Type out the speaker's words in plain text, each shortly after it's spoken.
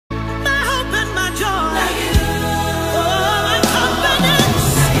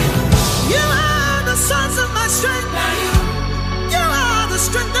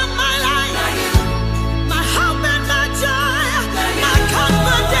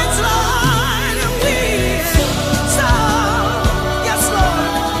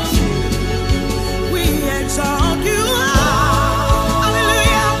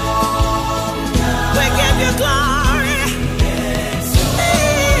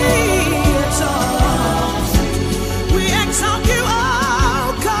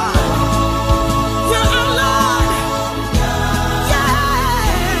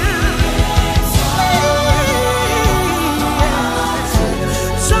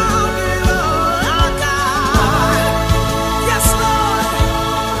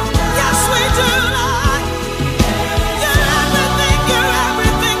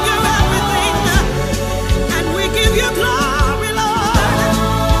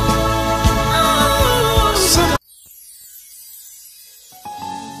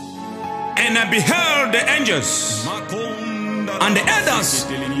beheld the angels and the elders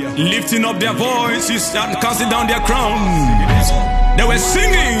lifting up their voices and casting down their crowns. They were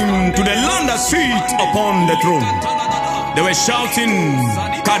singing to the Lamb that sits upon the throne. They were shouting,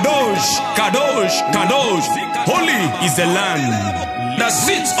 Kadosh, Kadosh, Kadosh. Holy is the Lamb that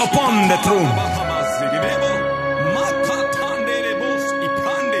sits upon the throne.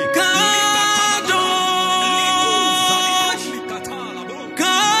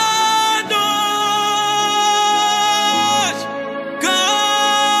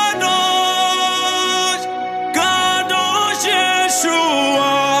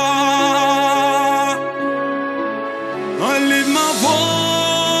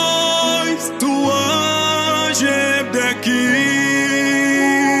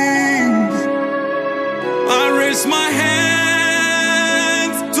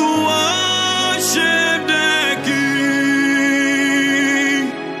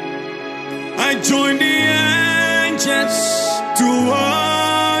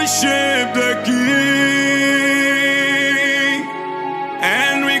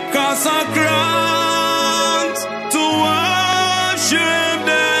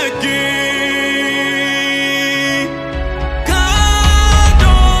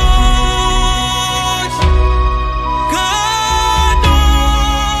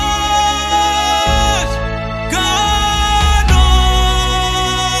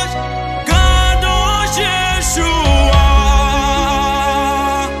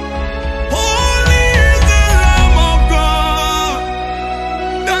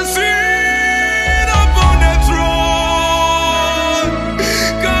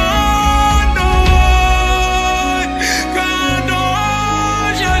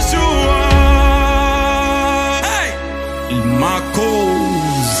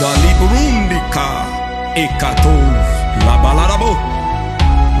 Ekato, la balarabo,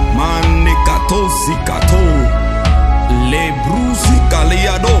 manekato zikato, le brusi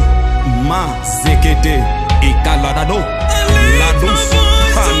kaliado, ma zekete, ekaladado, la dus,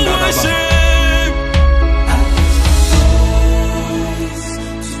 pandadaba.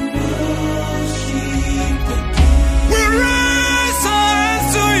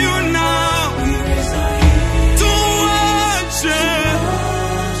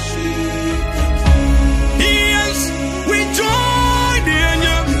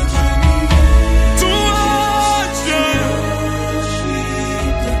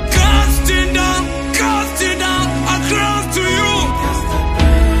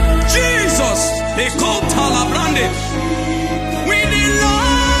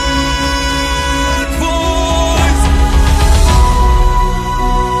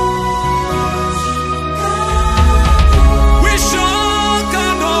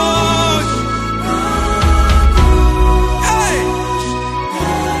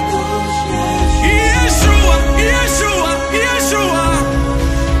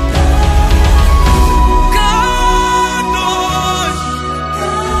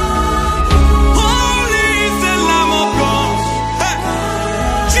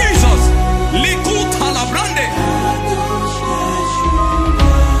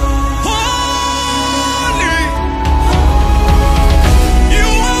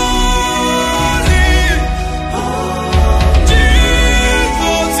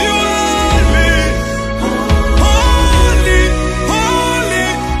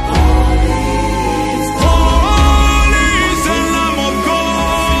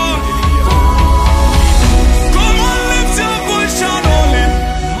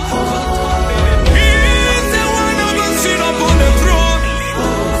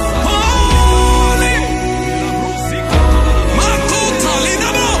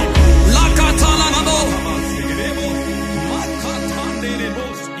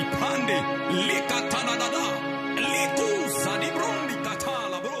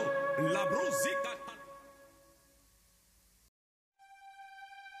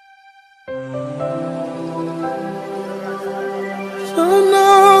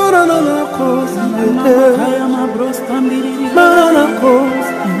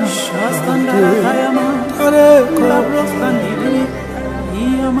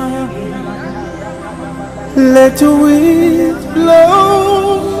 Let the wind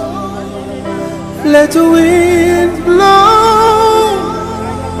blow, let the wind blow,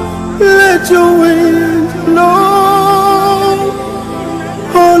 let your wind blow,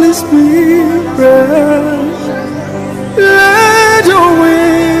 Holy Spirit, let your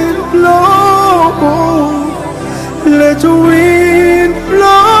wind blow, let your wind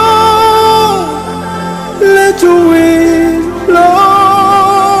blow, let your wind blow,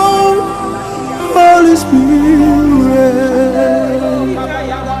 Holy Spirit.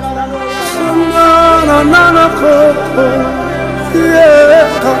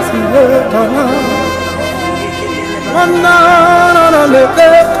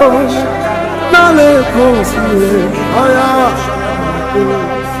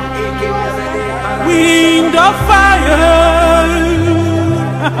 Wind of fire,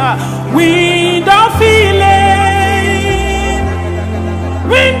 wind of healing,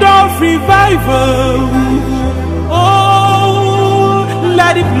 wind of revival. Oh,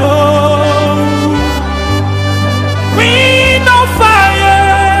 let it blow. Wind of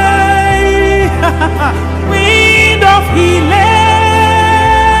fire, wind of healing,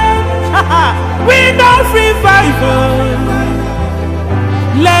 wind of revival.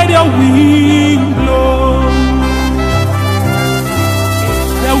 Let your wind blow.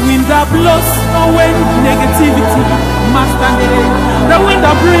 The wind that blows away negativity, master name. The wind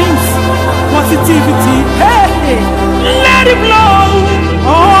that brings positivity. Hey, let it blow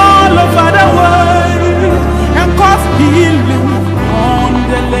all over the world and cause healing on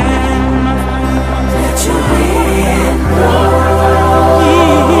the land. Let your wind blow.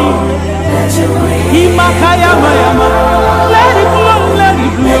 Let your wind blow. Let it blow. Let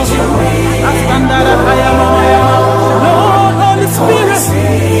it blow. Lord, Holy Spirit,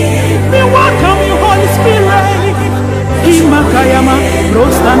 we welcome you, Holy Spirit.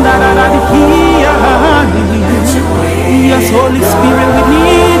 Yes, Holy Spirit, we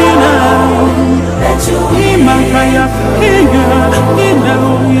need you now. Let your wind blow.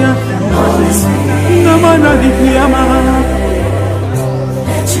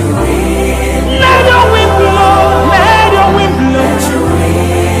 Let your wind blow. Let your wind blow.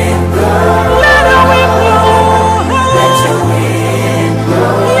 Let your wind blow. Let your wind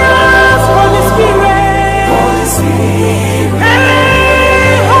blow. Yes, Holy Spirit. Holy Spirit.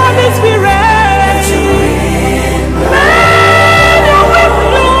 Hey, Holy Spirit. Let your wind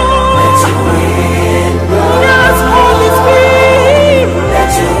blow. Let your wind blow. Let your wind blow. Yes, Holy Spirit.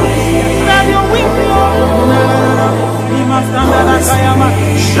 Let your wind blow. Let your wind blow.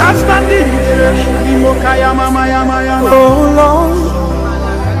 Oh Lord,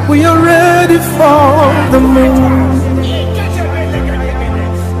 we are ready for the move.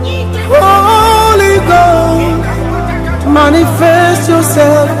 Holy Ghost, manifest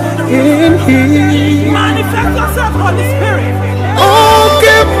yourself in here. Manifest yourself, Holy Spirit. Oh,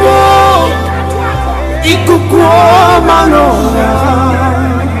 give more.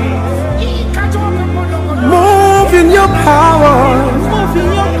 Move in your power.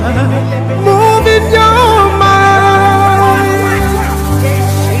 Move in your mind.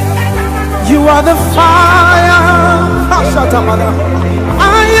 You are the fire.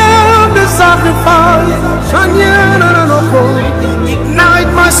 I am the sacrifice.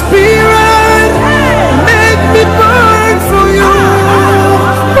 Ignite my spirit. Make me burn for you.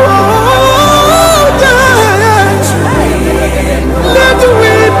 Oh, yeah. Let the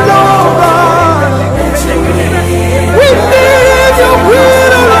wind blow. We need your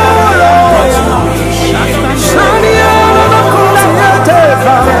wind, Lord.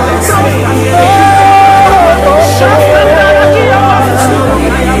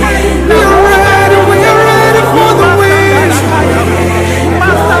 We are ready for the wind.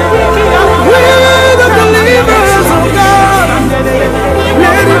 Wind of deliverance of God.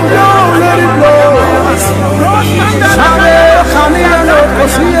 Let it blow, let it blow.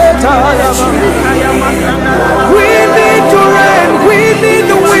 We need to rain, we need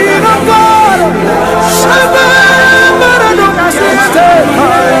the wind of God.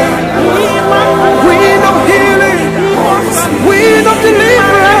 Wind of healing, wind of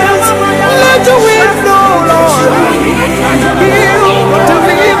deliverance. Let the wind blow, Lord. Heal,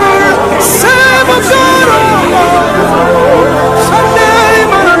 deliver, save us, God, oh Lord. Sunday,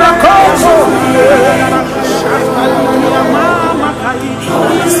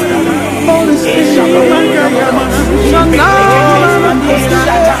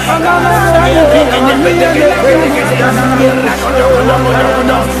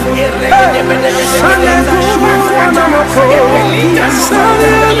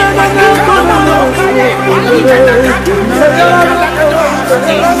 Holy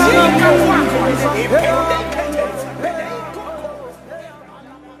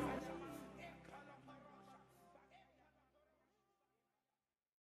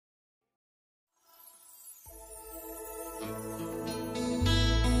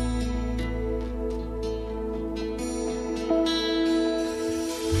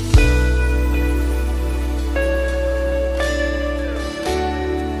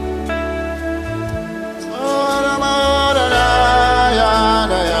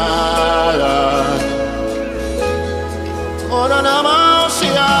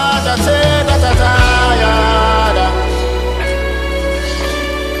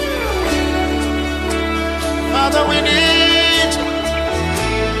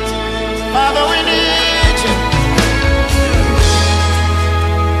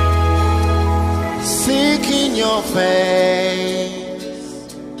your face,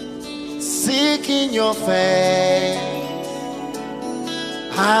 seeking your face.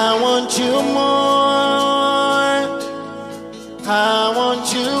 I want you more, I want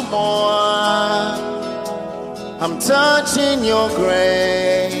you more. I'm touching your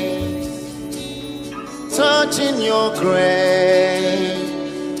grace, touching your grace.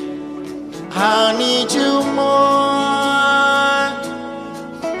 I need you more,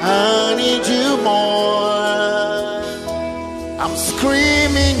 I need you more. I'm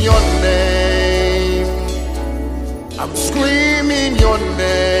screaming your name, I'm screaming your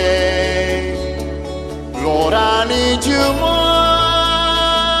name. Lord, I need you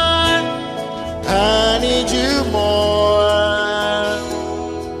more, I need you more.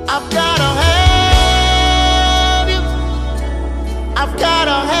 I've gotta have you, I've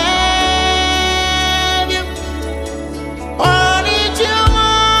gotta have you. I need you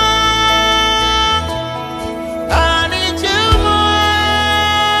more, I need you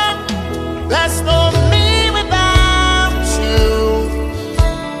more. There's no me without you,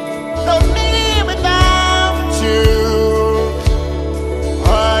 no me without you. I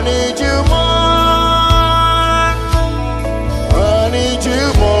need you more, I need you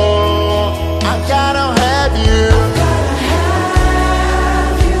more. I gotta have you.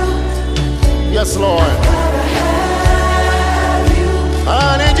 Yes, Lord. I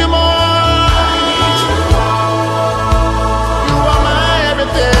need you more. You are my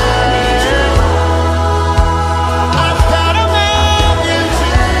everything. I've gotta have you,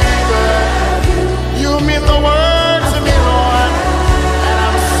 Jesus. You mean the world to me, Lord. And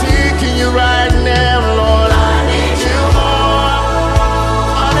I'm seeking you right now, Lord. I need you more.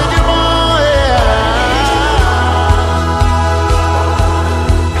 I need you more, yeah.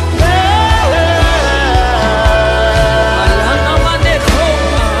 Yeah, yeah.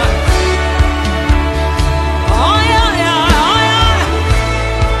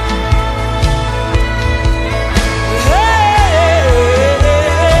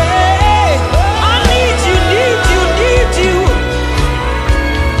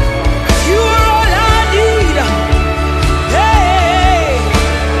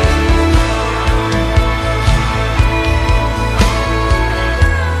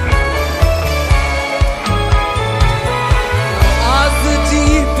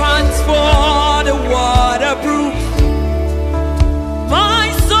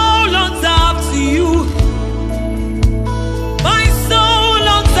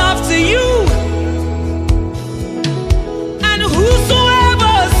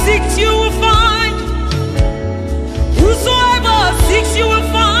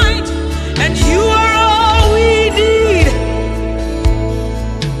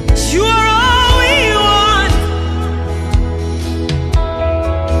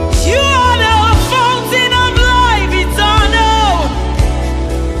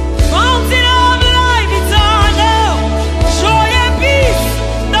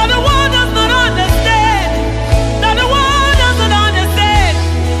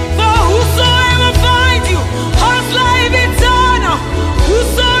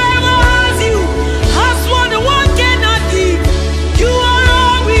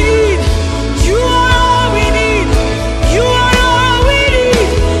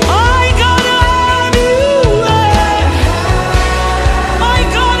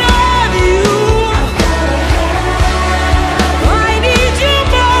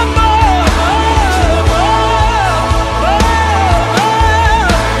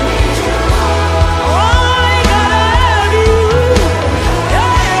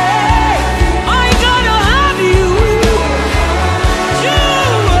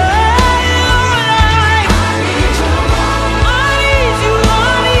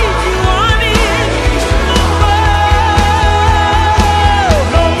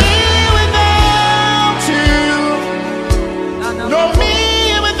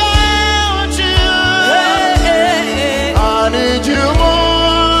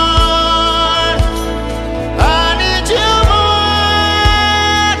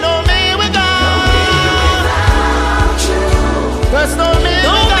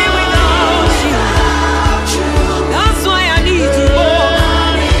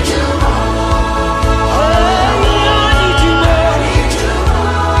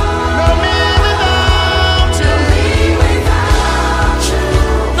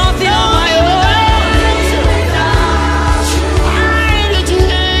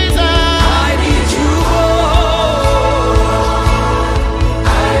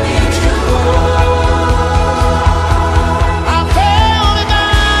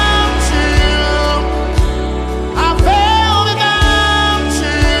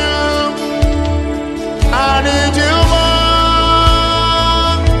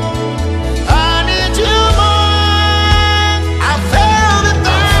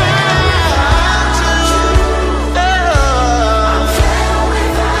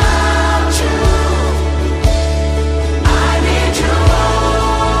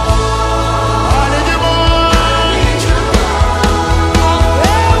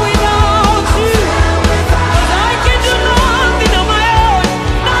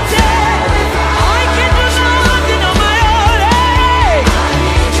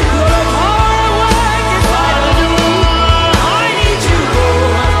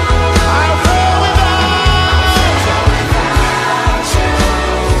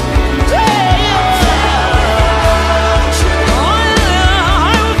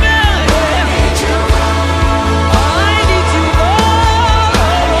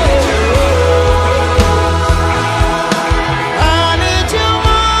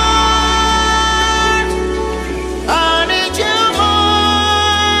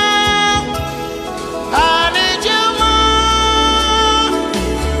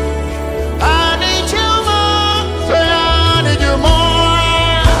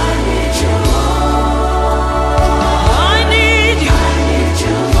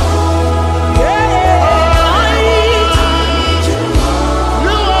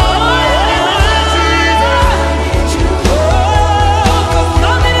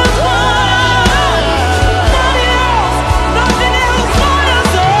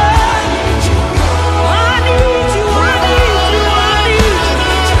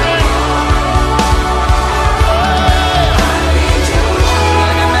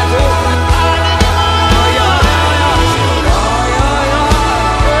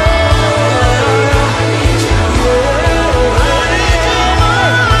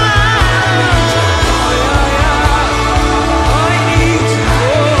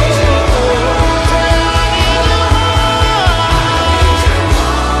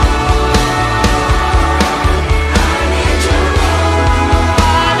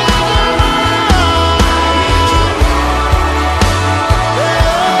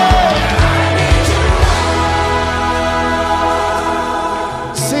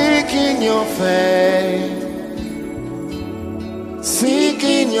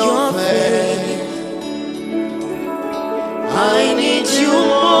 seeking your face. I need you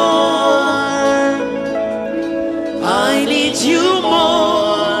more. I need you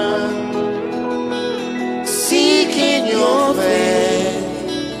more. Seeking your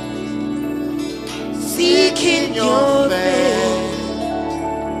face. Seeking your face.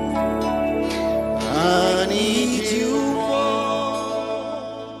 I need you more.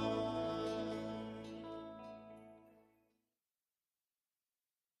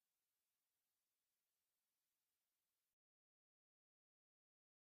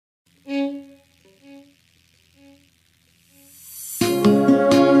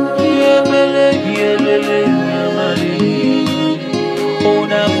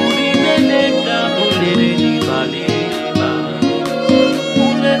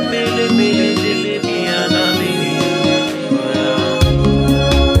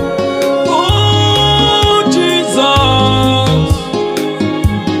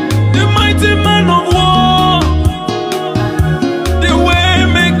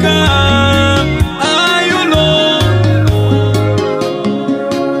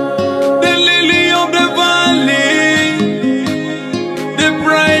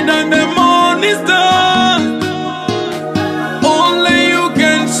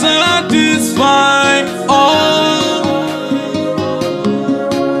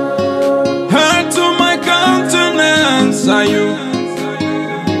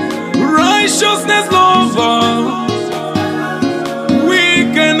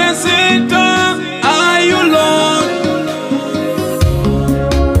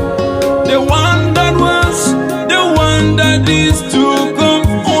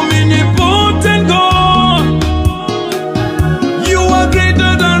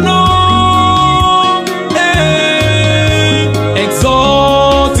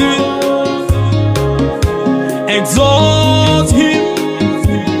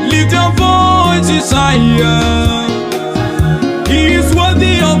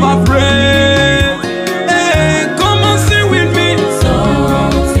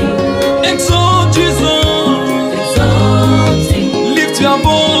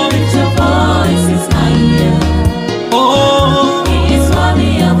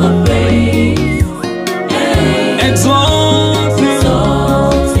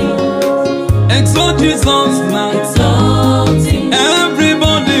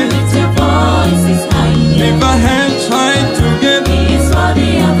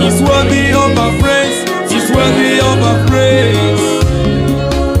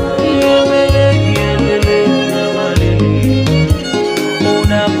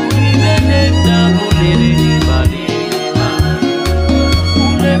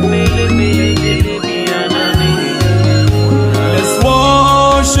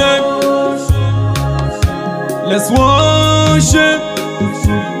 Let's worship,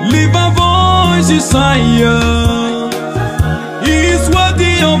 lift our voices higher. He's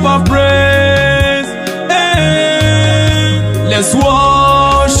worthy of our praise. Hey. Let's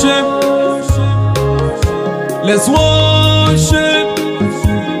worship,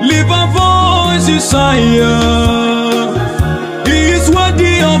 lift our voices higher. He's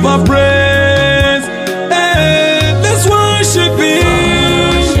worthy of our praise. Hey. Let's worship Him.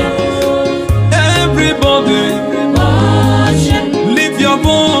 Everybody.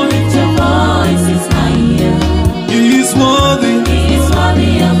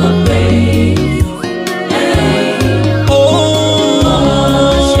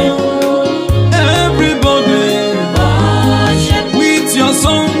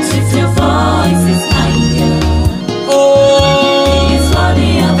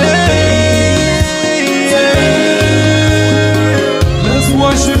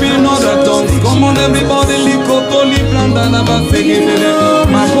 Everybody likoto libranda na basegedere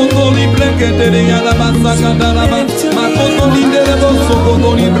makoto liblekete ya la basakada na makoto lidere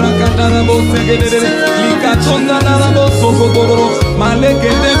bosokoto librakada na bosegedere likatonda na bosokoto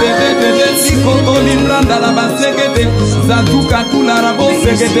malekete de likoto libranda na basegede zatuka tula na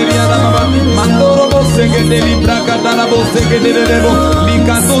bosegedere ya la mandoro bosegede librakada na bosegedere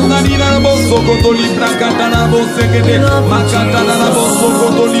likatonda na bosokoto librakada na bosegede makata na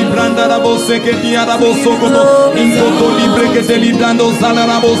bosokoto libranda na bosegede Lord,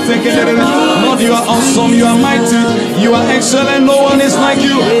 you are awesome, you are mighty, you are excellent, no one is like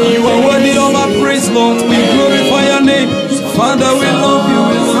you. You are worthy of our praise, Lord. We glorify your name. Father, we love you.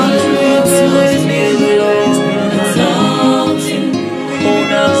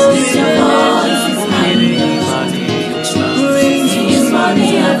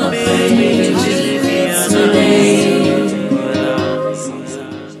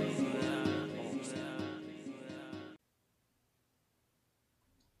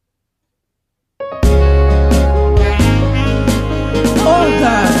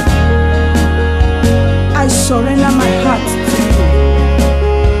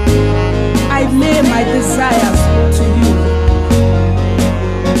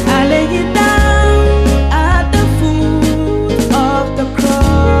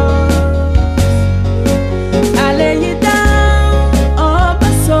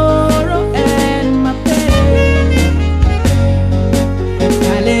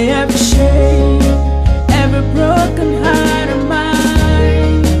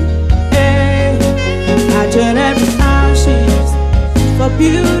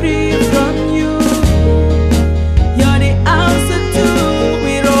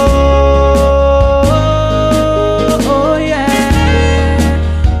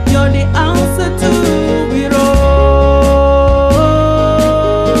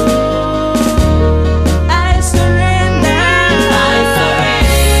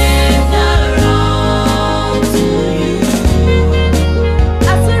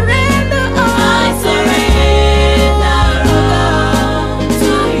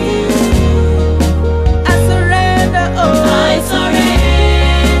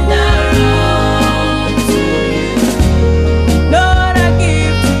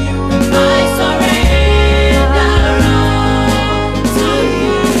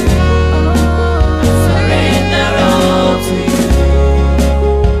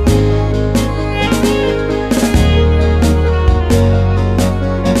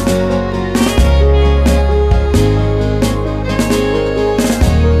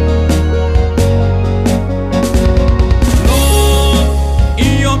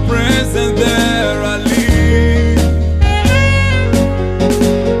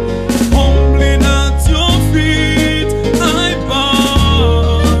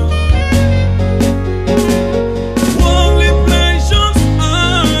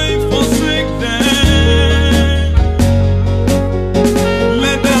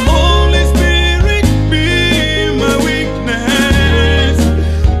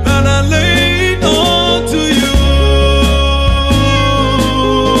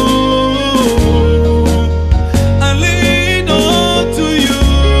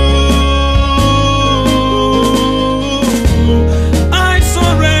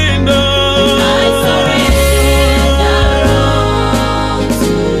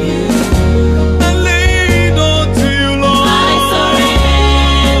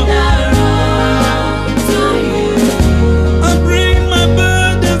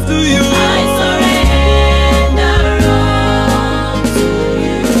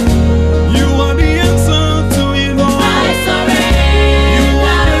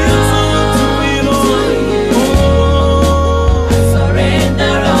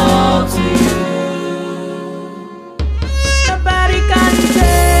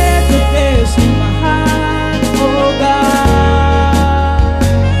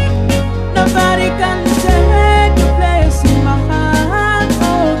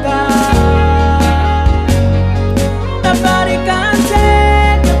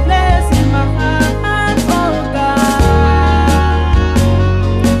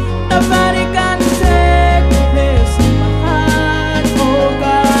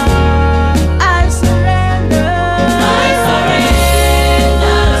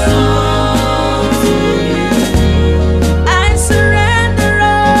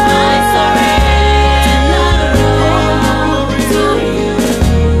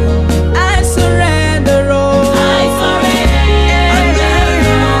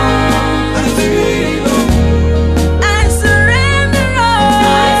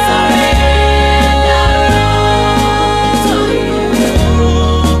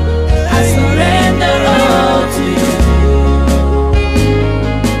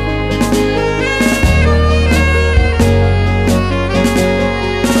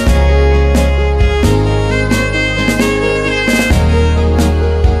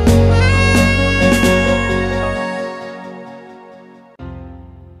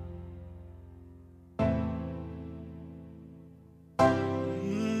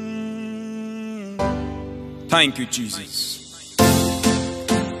 Thank you, Jesus.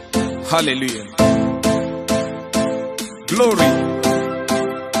 Hallelujah. Glory.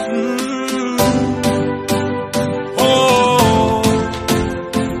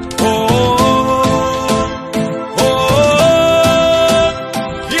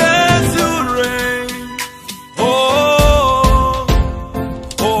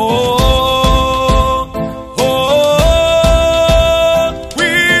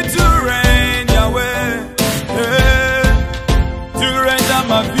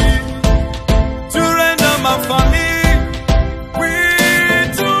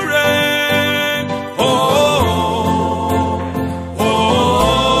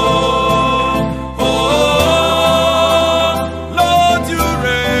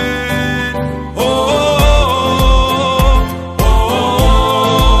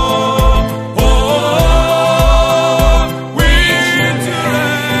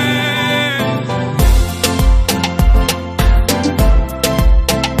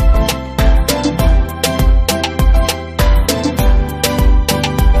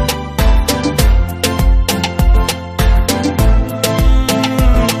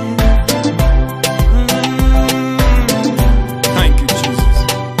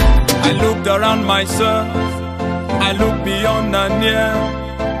 I look beyond and near.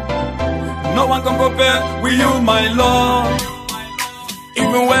 No one can compare with you, my Lord.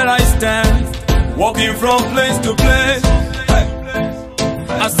 Even where I stand, walking from place to place,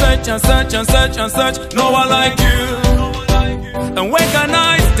 I search and search and search and search, no one like you. And where can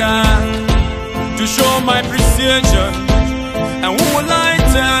I stand to show my appreciation? And who will I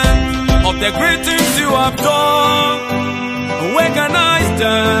tell of the great things you have done? And where can I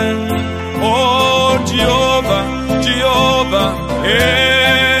stand? Oh, Jehovah, Jehovah,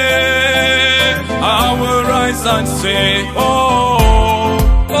 I will rise and say, oh,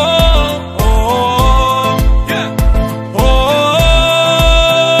 oh, oh, yeah, oh,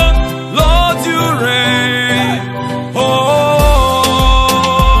 Lord, you reign, oh,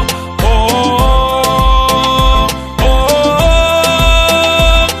 oh, oh,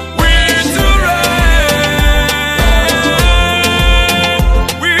 we to reign,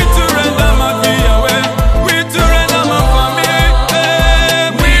 we to render my Yahweh, we to render my family,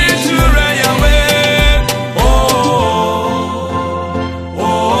 we to reign Yahweh,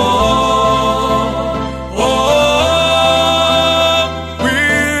 oh, we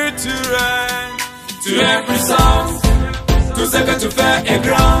to reign, to every sound, to second to faire et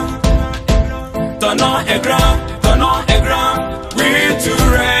grand, ton nom est grand, ton nom est grand, we to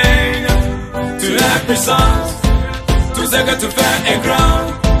reign, to every sound, to second to faire et grand,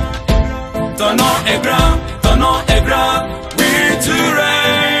 ton nom est grand, ton nom est grand, we to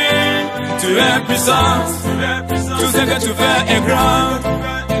reign, to every sound, to second to faire et grand,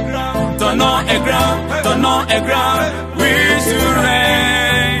 ton nom est grand, ton nom est grand, we to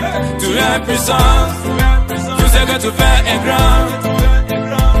reign, to every sound, to second to faire et grand,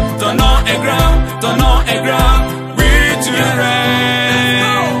 ton nom est grand, ton nom est grand, we to reign,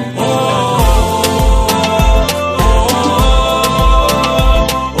 oh.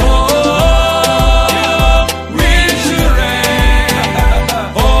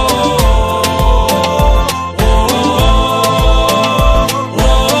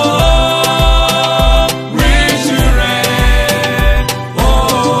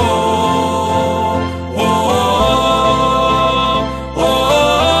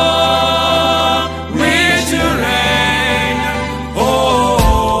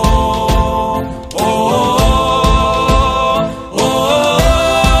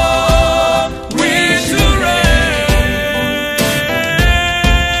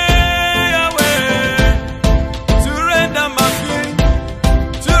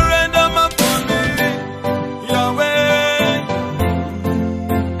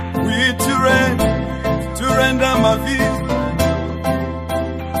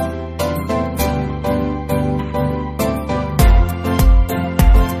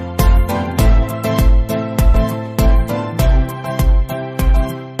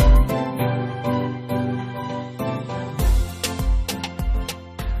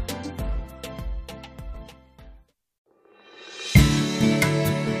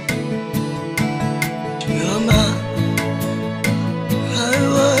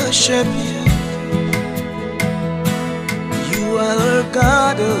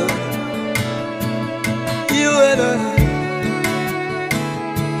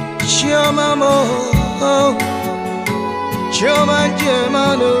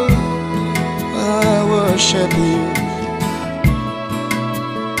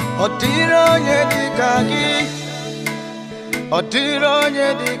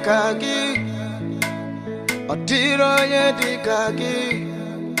 Ọdịrị onye dị ka gị,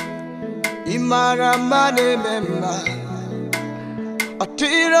 ị mara mma na-eme mma.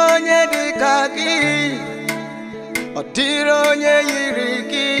 Ọdịrị onye dị ka gị, ọdịrị onye yiri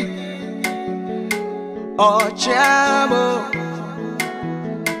gị. Ọchịamo,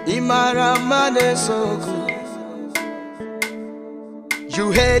 ị mara mma na-eso okwu. You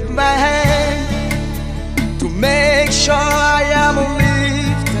held my hand to make sure I am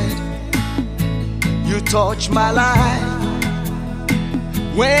lifted. You touch my life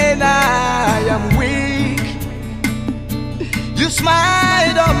when I am weak. You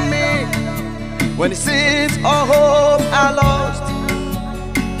smiled on me when it seems all hope I lost.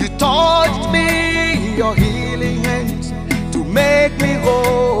 You touched me, your healing hands, to make me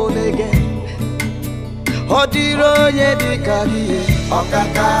whole again. Ọdịrị onye dị ka gị,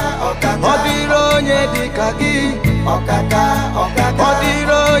 ọkaka, ọkaka. Ọdịrị onye dị ka gị, ọkaka, ọkaka.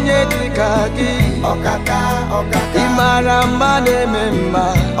 Ọdịrị onye dị ka gị, ọkaka, ọkaka. Ị mara mma na-eme mma,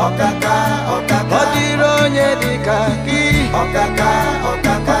 ọkaka, ọkaka. Ọdịrị onye dị ka gị, ọkaka,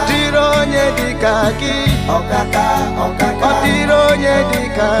 ọkaka. Ọdịrị onye dị ka gị, ọkaka, ọkaka. Ọdịrị onye dị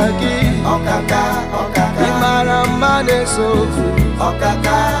ka gị, ọkaka, ọkaka. Ị mara mma na-eso okwu,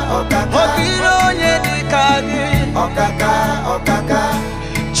 ọkaka, ọkaka. Ọdịrị onye dị ka gị, ọkaka, ọkaka.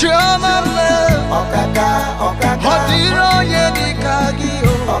 Chioma mma, ọkaka, ọkaka. Ọdịrị onye dị ka gị,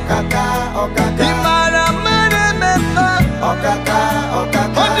 ọkaka, ọkaka. Ị mara mma na-eme mma, ọkaka,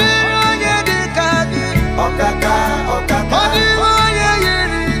 ọkaka. Ọdịrị onye dị ka gị, ọkaka, ọkaka. Ọdịrị onye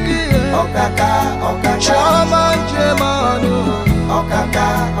yiri gị, ọkaka, ọkaka. Chioma njem ọnụ, ọkaka,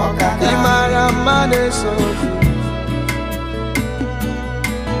 ọkaka. Ị mara mma na-eso okwu.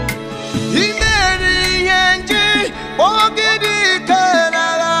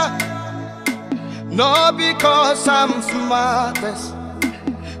 Not because I'm smartest,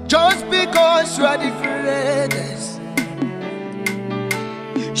 just because you are the greatest.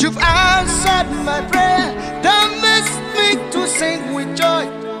 You've answered my prayer, that makes me to sing with joy.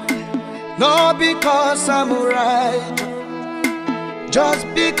 Not because I'm right, just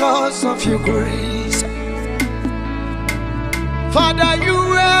because of your grace. Father, you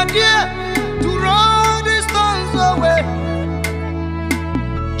are there to roll the stones away.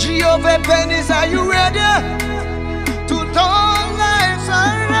 Jehovah pennies, are you ready to turn lives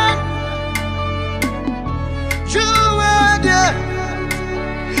around? You are there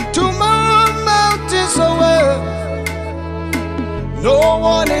to move mountains away. No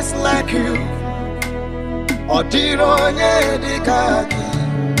one is like you. Ọdịrị onye dị ka gị,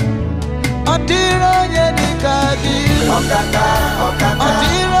 ọdịrị onye dị ka gị, ọkaka, ọkaka.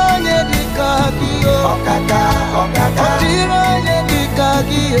 Ọdịrị onye dị ka gị, ọkaka, ọkaka. Ọdịrị onye dị ka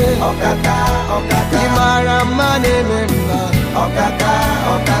gị, ọkaka, ọkaka. Ị mara mma na-eme mma, ọkaka,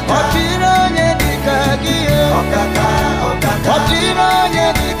 ọkaka. Ọdịrị onye dị ka gị, ọkaka, ọkaka. Ọdịrị onye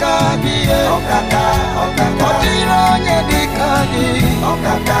dị ka gị, ọkaka, ọkaka. Ọdịrị onye dị ka gị,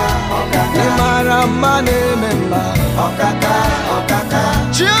 ọkaka, ọkaka. Ị mara mma na-eme mma, ọkaka, ọkaka.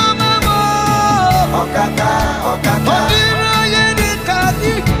 Chioma mo, ọkaka, ọkaka. Ọdịrị onye dị ka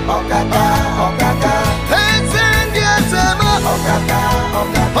gị, ọkaka, ọkaka. Eze ndị eze mo, ọkaka,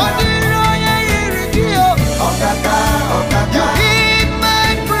 ọkaka. Ọdịrị onye yiri gị, ọkaka, ọkaka. You heal my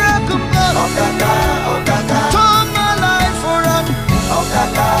broken body, ọkaka, ọkaka. Turn my life around,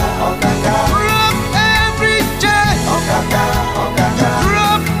 ọkaka, ọkaka. From every chain, ọkaka, ọkaka.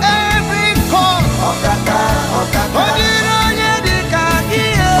 From every core, ọkaka, ọkaka. Ọdịrị onye dị ka gị,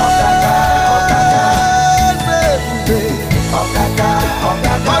 ọkaka, ọkaka. Ọkaka,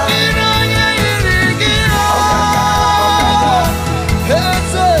 ọkaka. Ọdịrị onye yiri gị, ọkaka, ọkaka.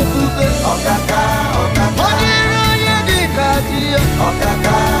 Eze ebube, ọkaka, ọkaka. Ọdịrị onye dị ka gị,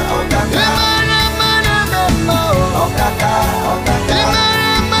 ọkaka, ọkaka. Ị mara mma na-eme mma, ọkaka, ọkaka. Ị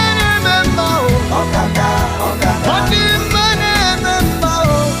mara mma na-eme mma, ọkaka, ọkaka. Ọ dị mma na-eme mma.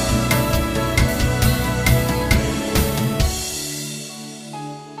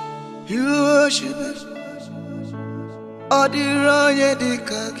 You worship it. Ọdịrị onye dị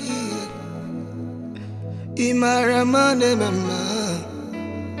ka gị, ị mara mma na-eme mma.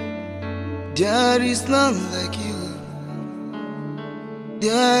 There is none like you.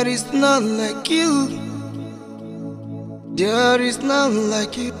 There is none like you. There is none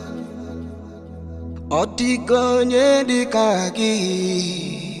like you. Ọ dịghị onye dị ka gị.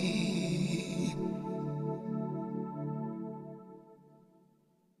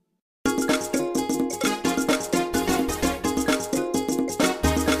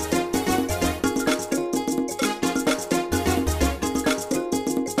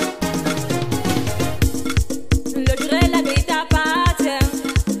 Le jour et la nuit t'appartiennent.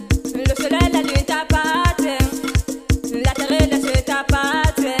 Le soleil et la lune t'appartiennent.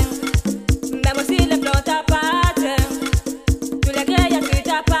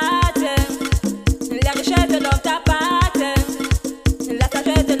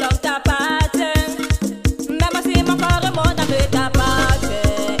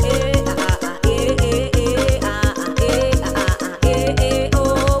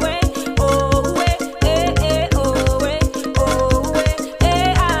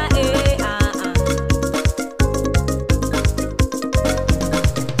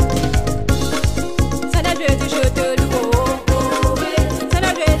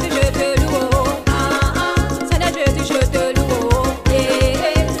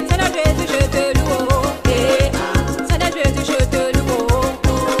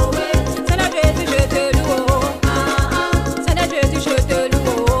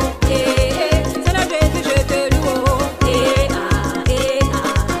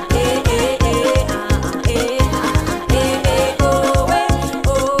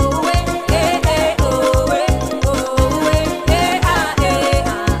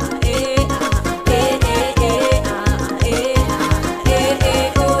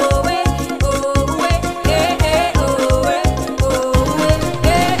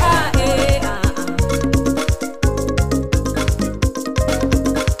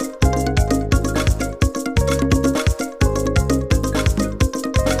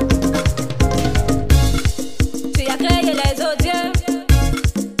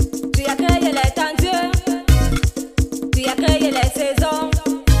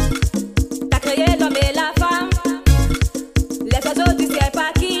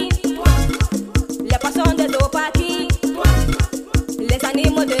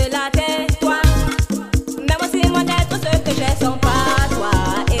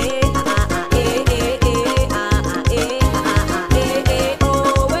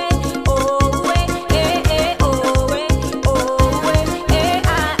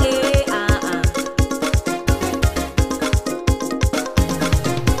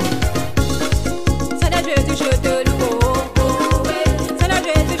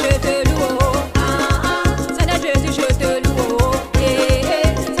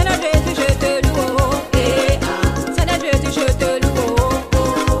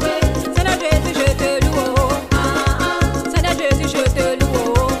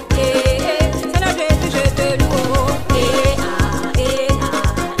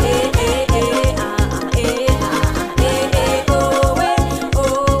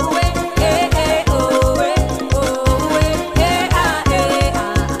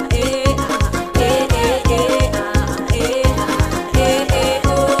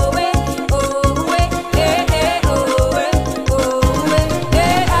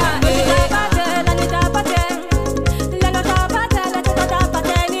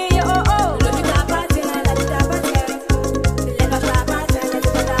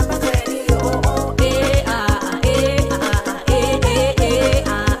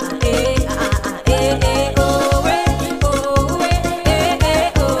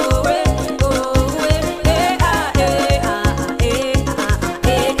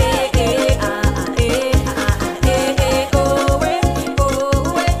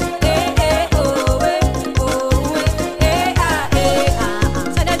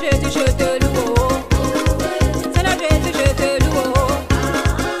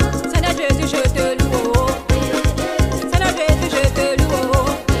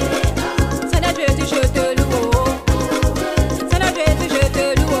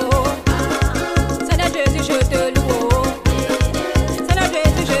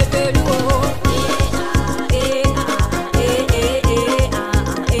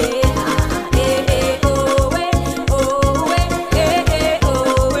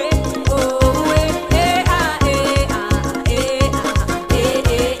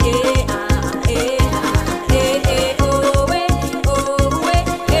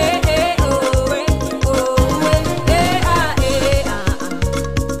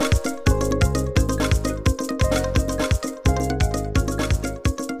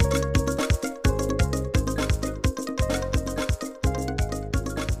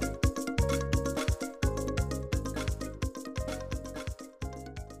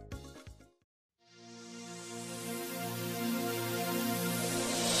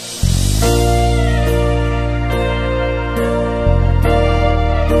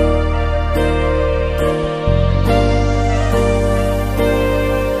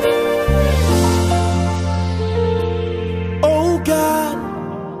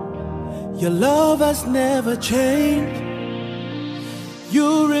 has never changed.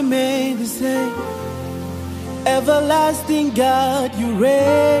 You remain the same. Everlasting God, you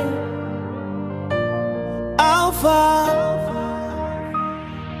reign. Alpha,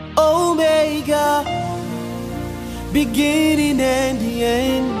 Omega, beginning and the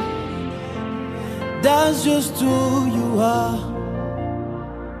end. That's just who you are.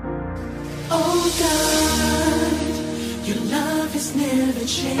 Oh God, your love has never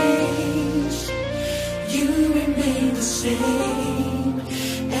changed. You remain the same.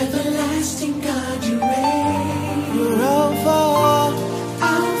 Everlasting God, you reign. You're Alpha,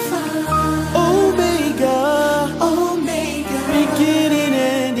 Alpha, Omega, Omega, beginning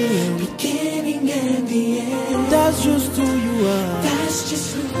and the end. beginning and the end. That's just who you are. That's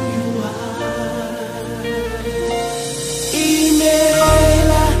just who you are.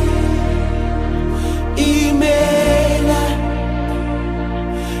 Imela, Imela,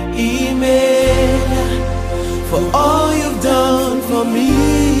 Imela, for all you've done for me.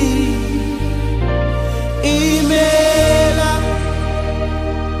 Imela,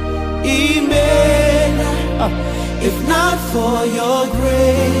 Imela, if not for your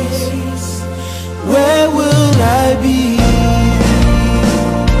grace, where will I be?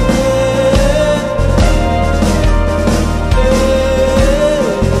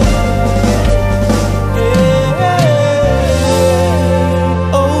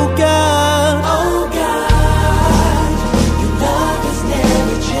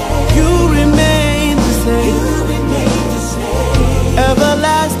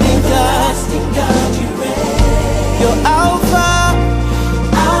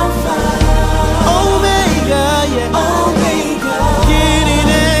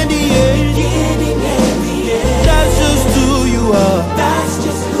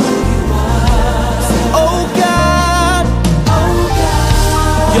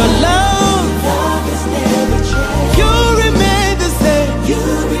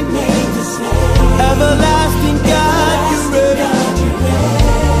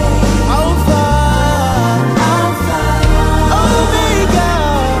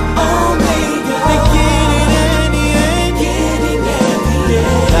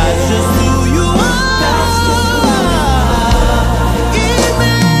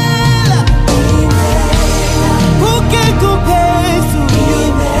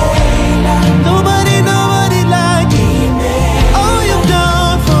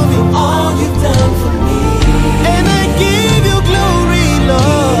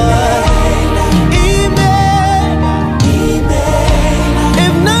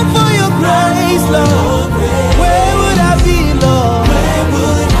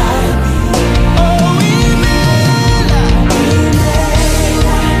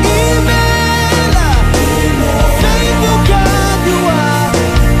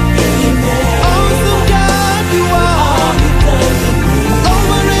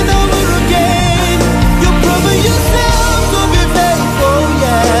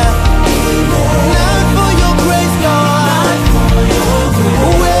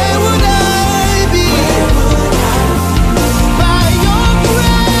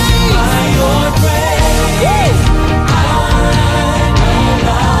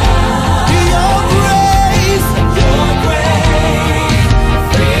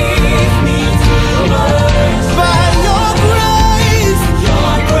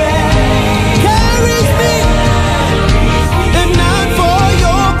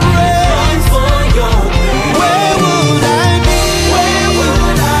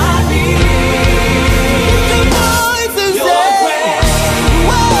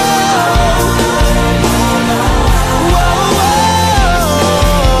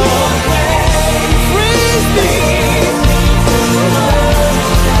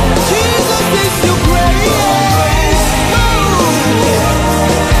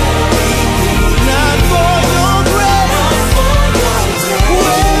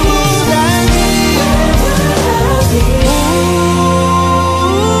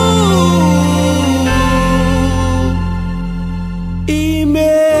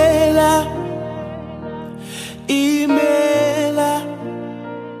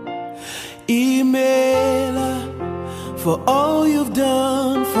 For all you've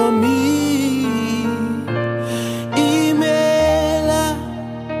done for me, Imela,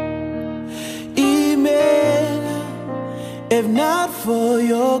 Imela. If not for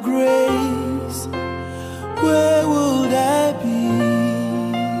your grace, where would I be?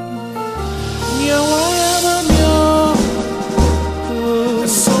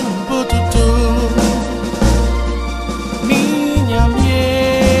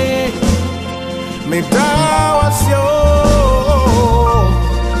 Me da was yo.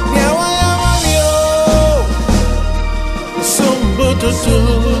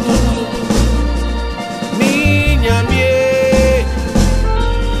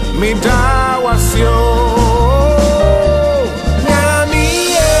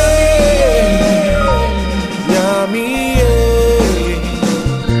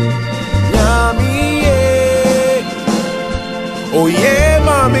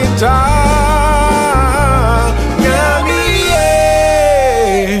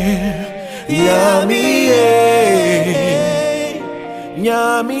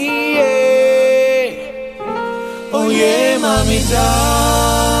 nyami oye mamita.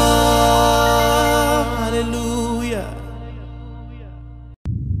 Hallelujah.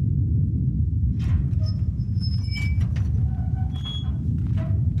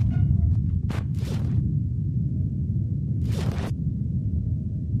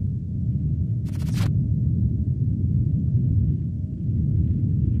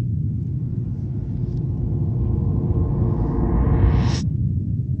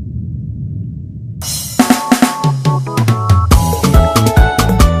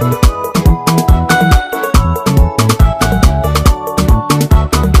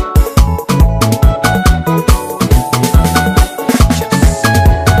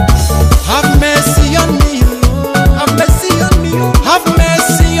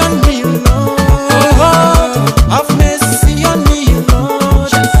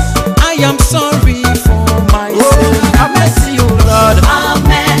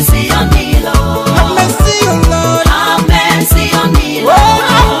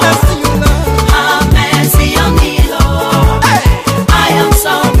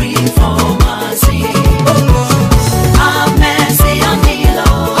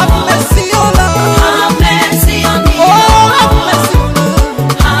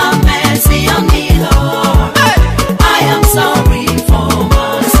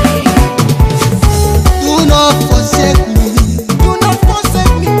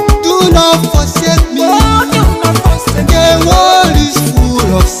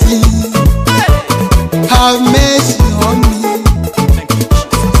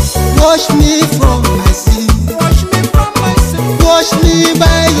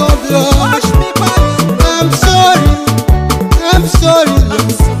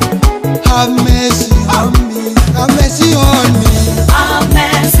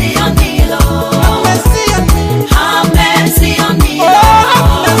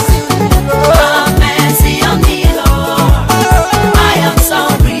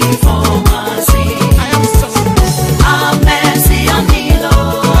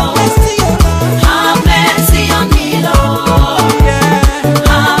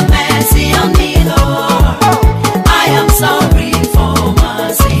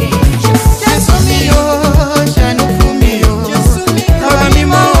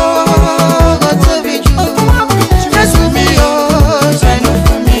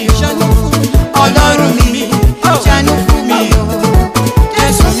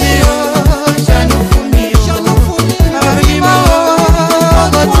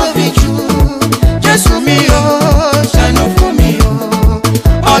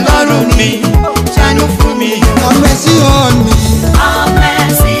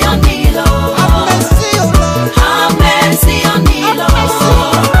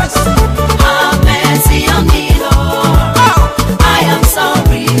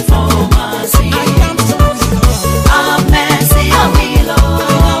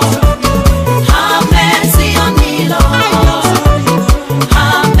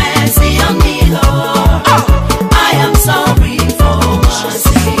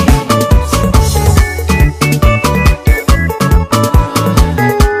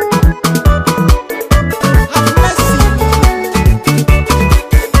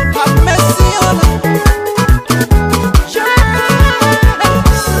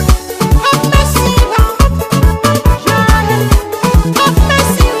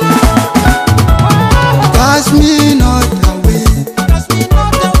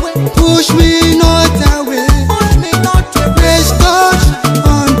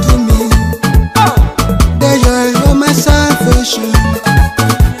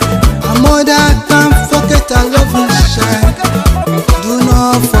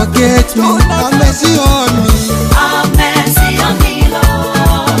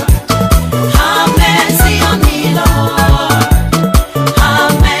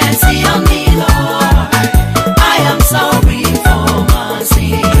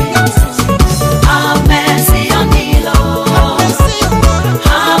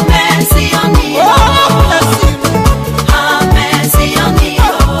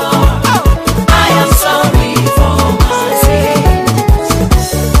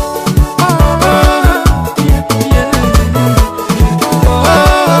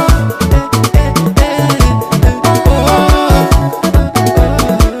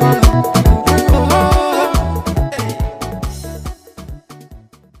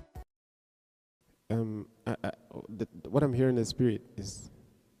 What I'm hearing in the spirit is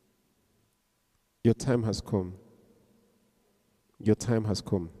your time has come. Your time has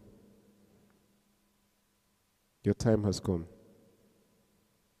come. Your time has come.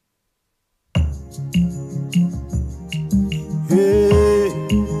 Hey.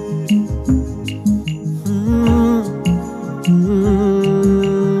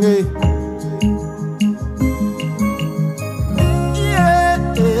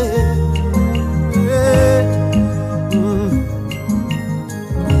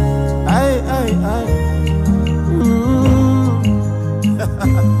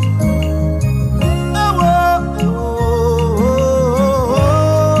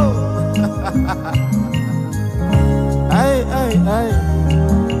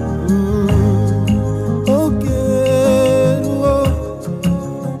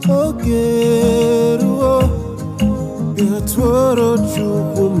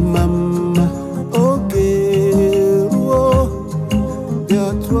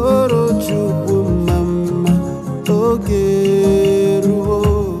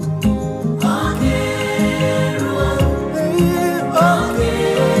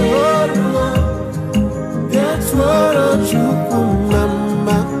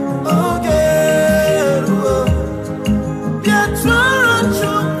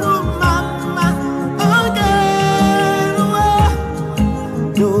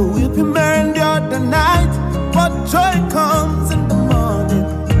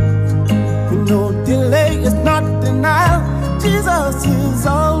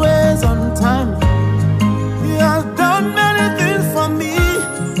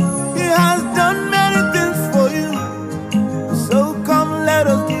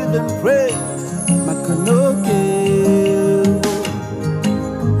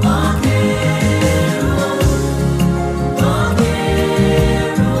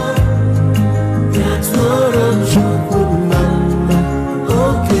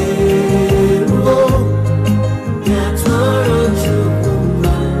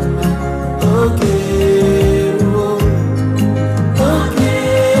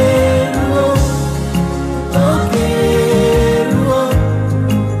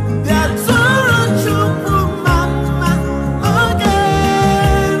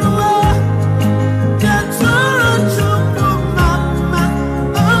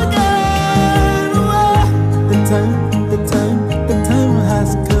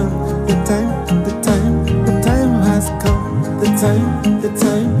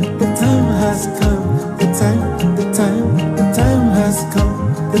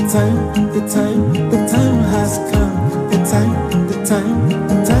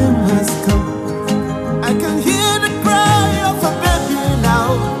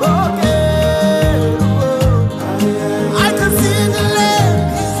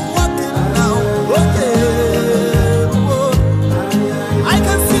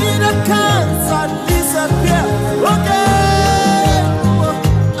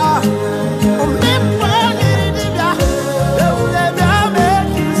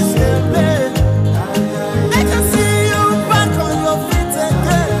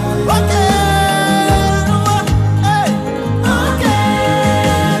 Okay.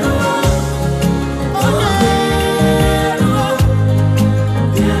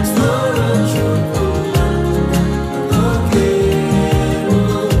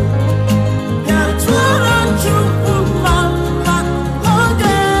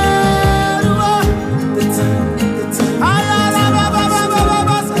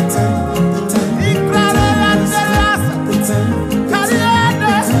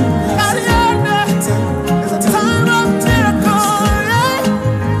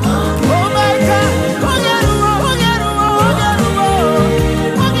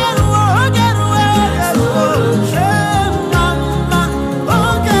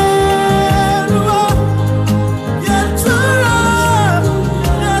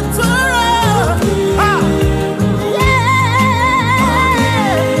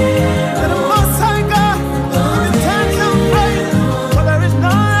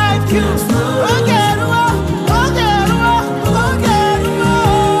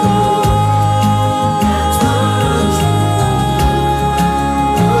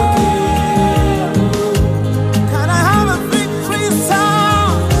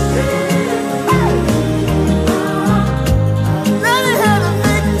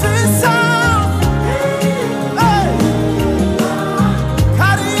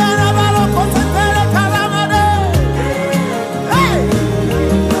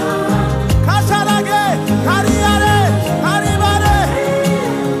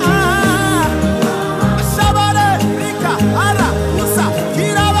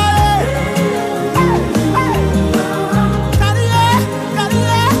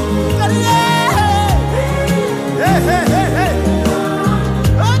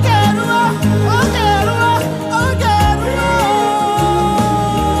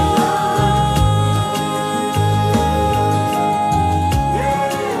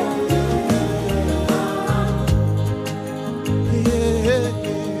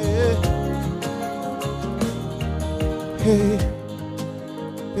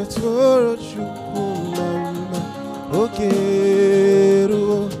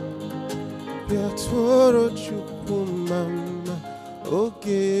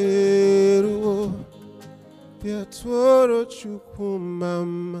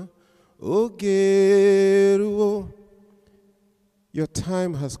 Your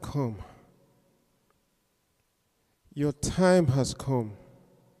time has come. Your time has come.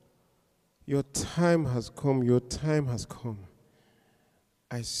 Your time has come. Your time has come.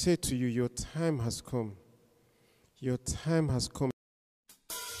 I say to you, your time has come. Your time has come.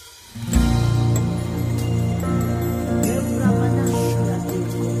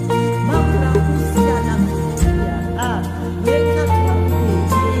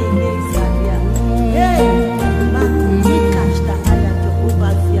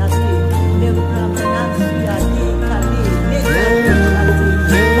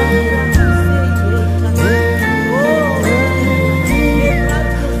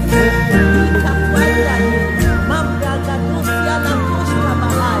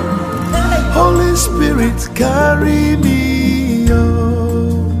 Carry me,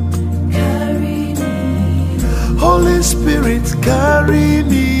 oh. Carry me. Holy Spirit, carry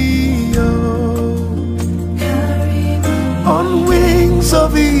me, oh. Carry me. On wings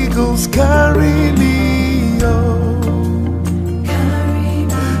of eagles, carry me, oh. Carry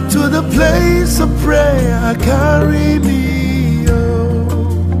me. To the place of prayer, carry me, oh.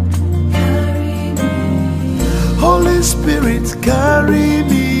 Carry me. Holy Spirit, carry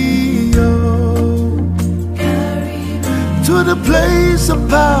me, oh. To the place of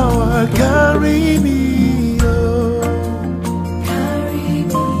power, carry me, oh. Carry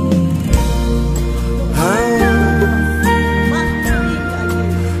me.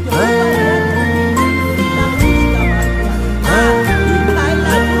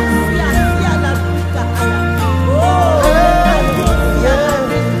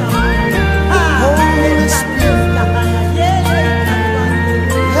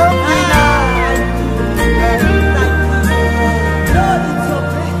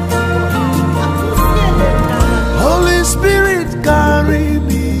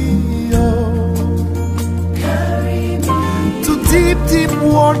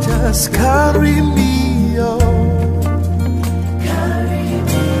 Waters, carry me, oh. Carry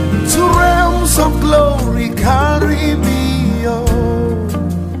me. To realms of glory, carry me, oh.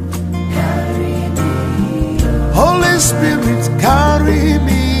 Carry me, oh. Holy Spirit, carry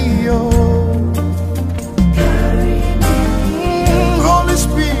me, oh. Carry me. Holy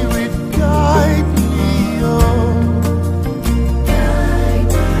Spirit, guide me, oh. Guide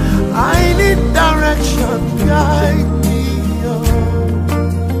me. I need direction, guide me.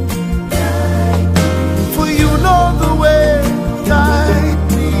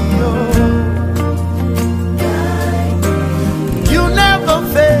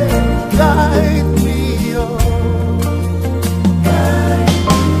 Guide me, oh.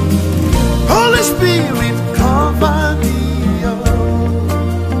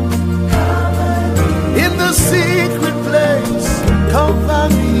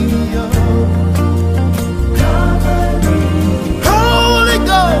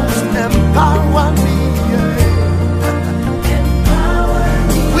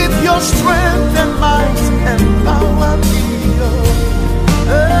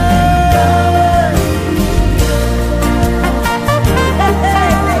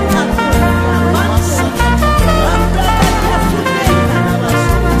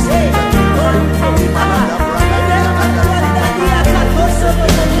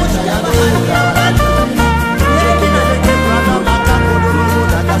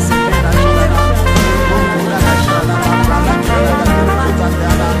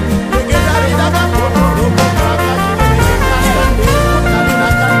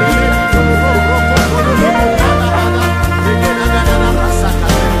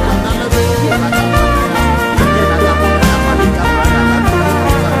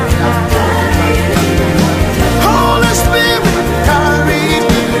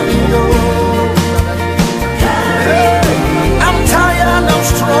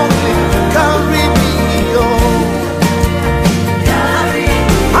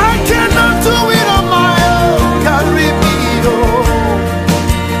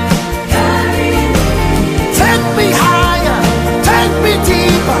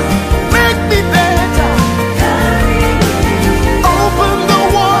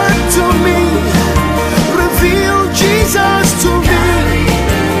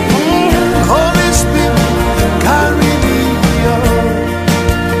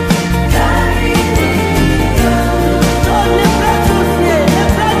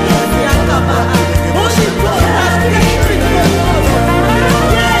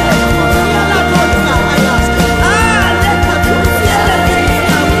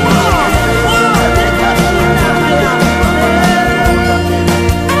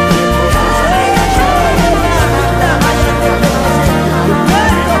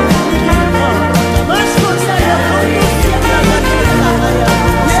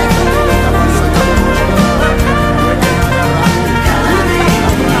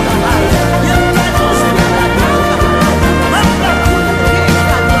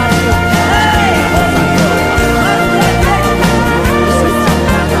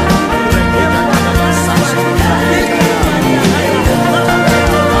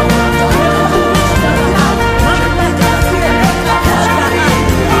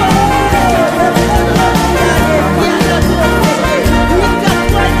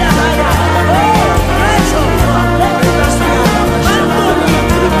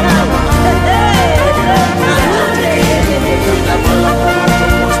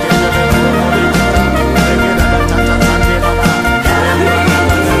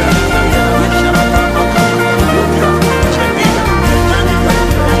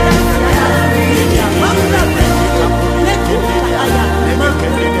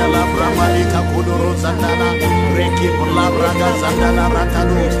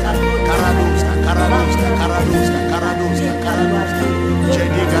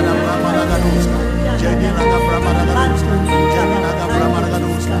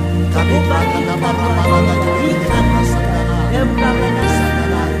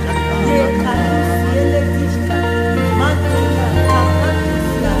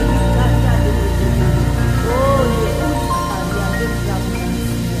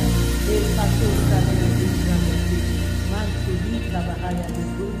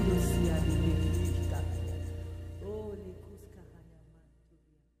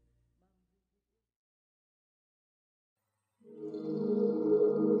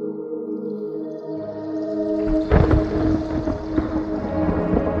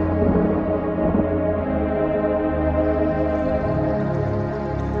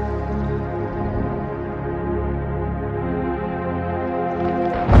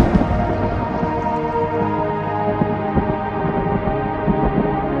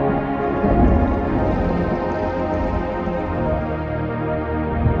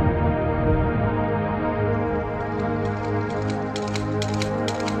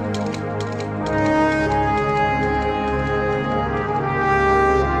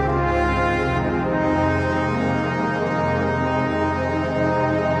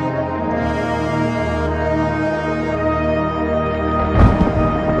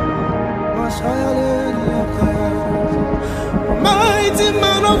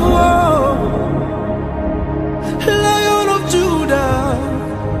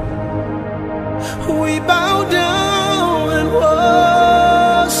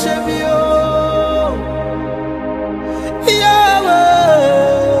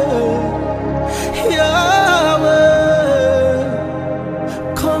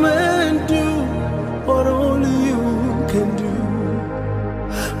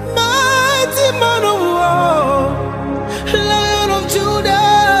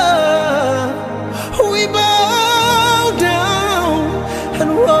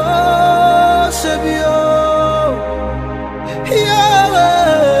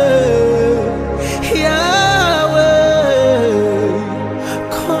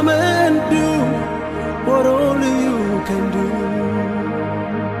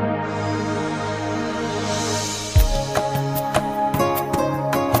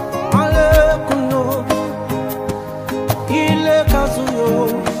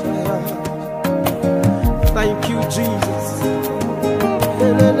 Thank you, Jesus.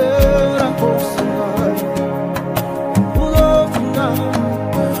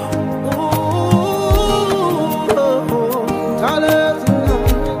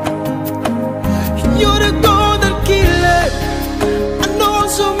 You're the God that killeth and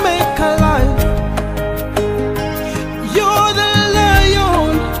also make alive. You're the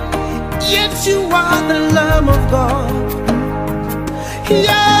lion, yet you are the Lamb of God.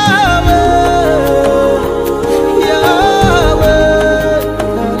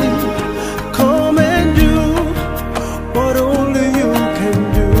 Come and do what only you can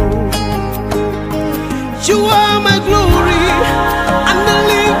do. You are my glory and the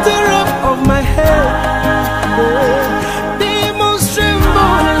lifter up of my head. Demons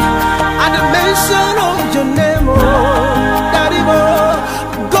tremble at the mention of your name, oh Daddy,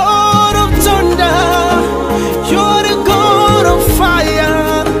 God of thunder, you're the God of fire.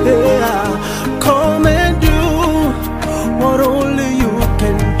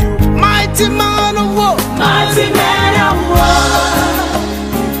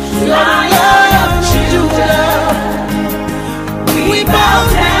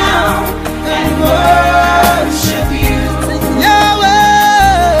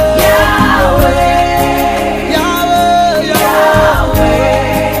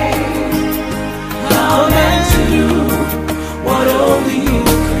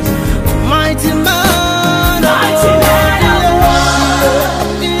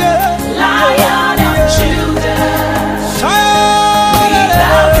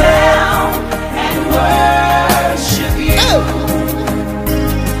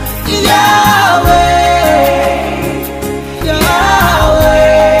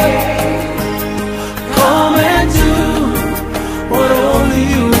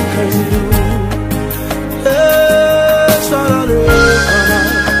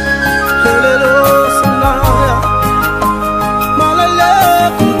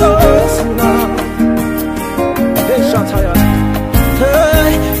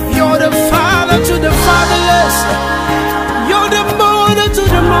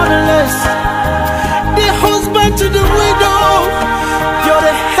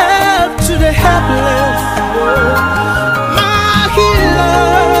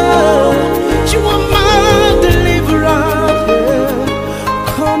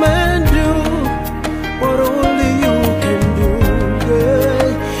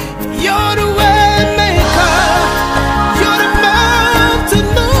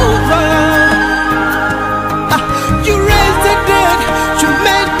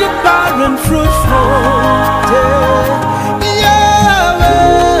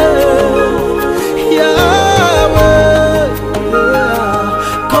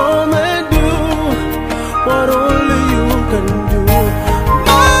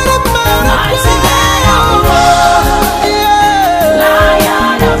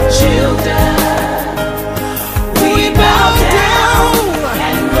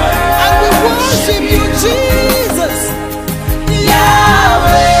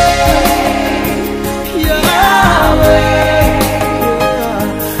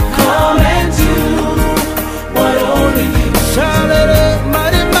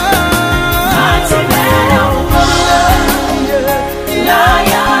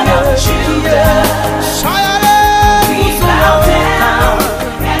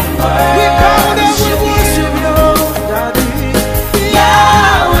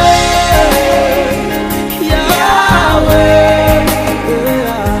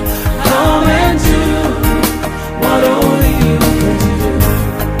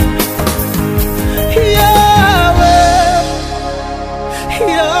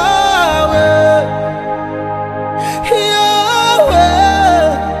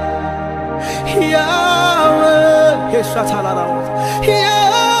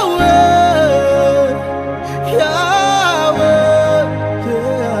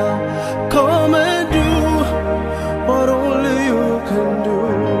 Come and do what only you can do.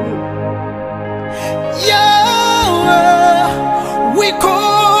 Yahweh, we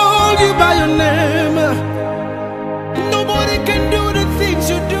call you by your name. Nobody can do the things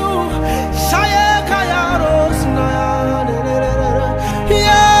you do.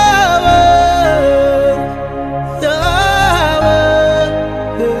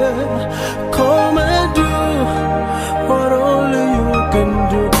 Come and do what only you can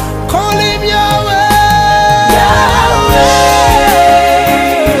do. Call him Yahweh.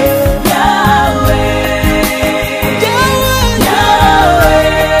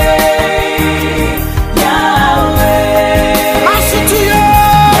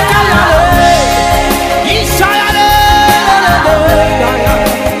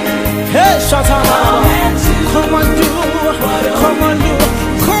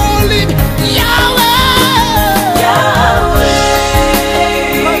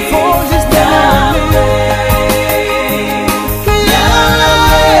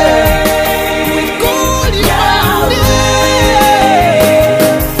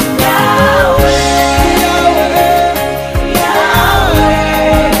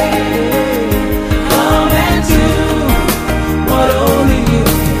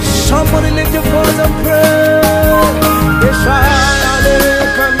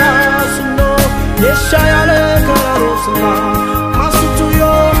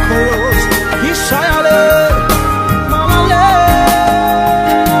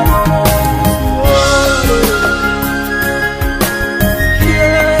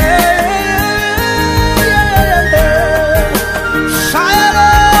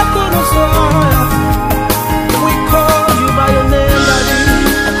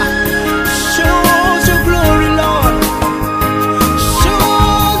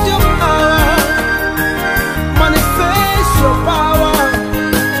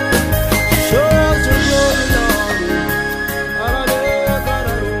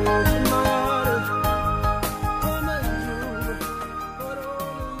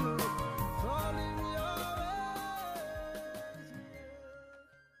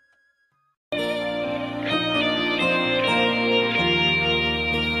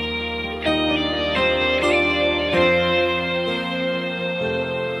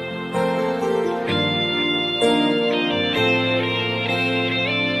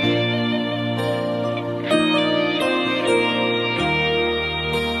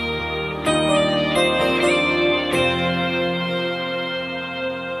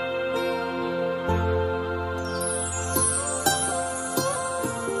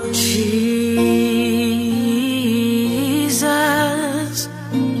 Jesus,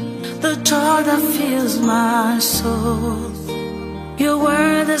 the joy that fills my soul, your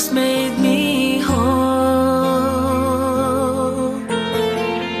word has made me whole.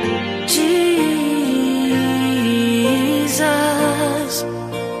 Jesus,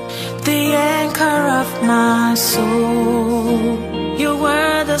 the anchor of my soul, your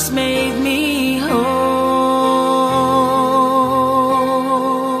word has made me whole.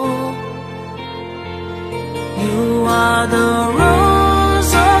 You are the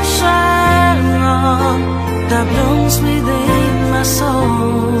rose of Sharon that blooms within my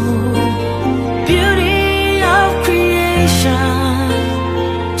soul, beauty of creation,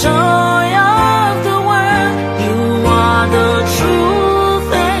 joy of the world. You are the truth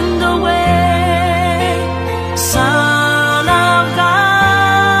and the way, Son of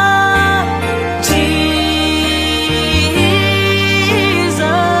God, Jesus.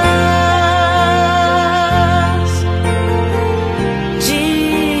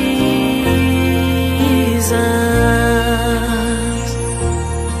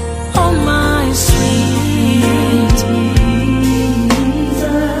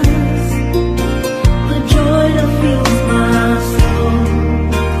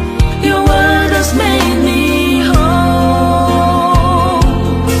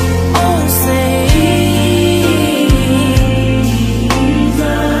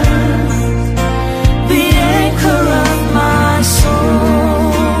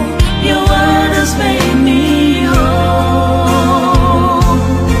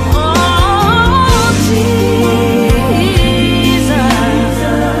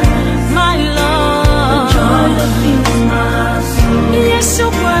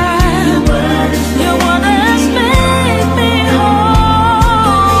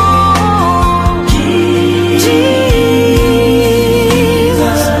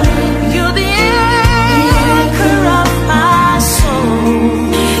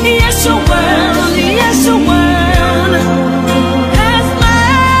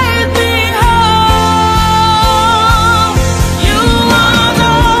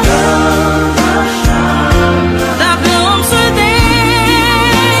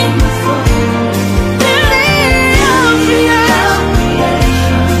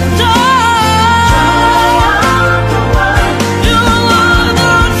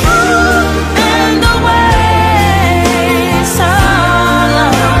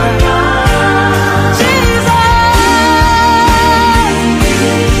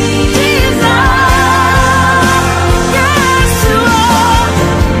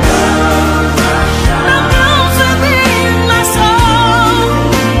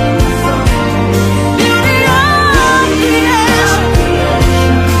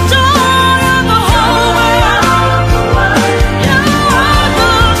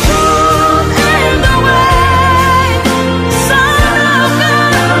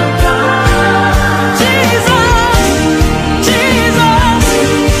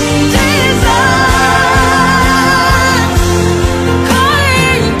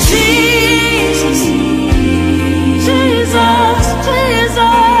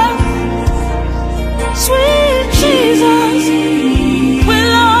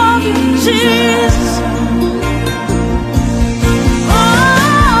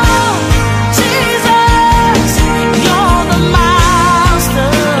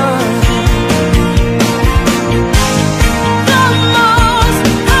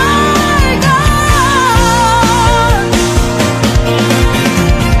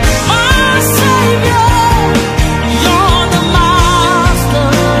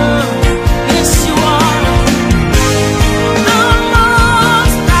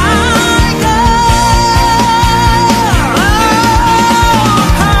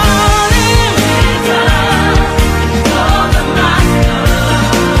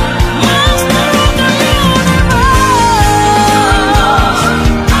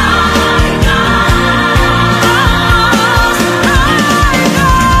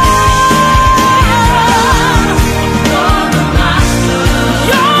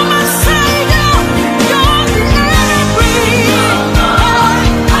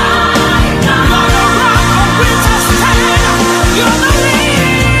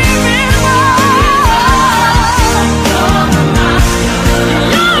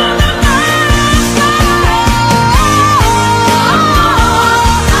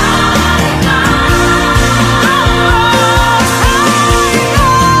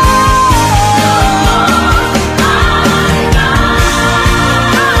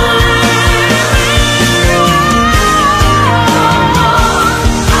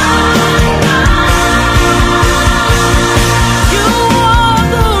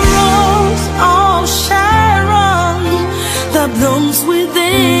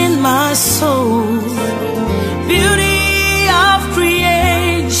 within my soul. Beauty of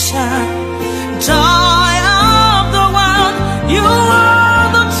creation, joy of the world. You are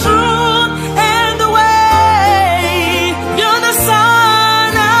the truth and the way. You're the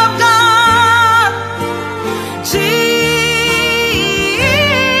Son of God,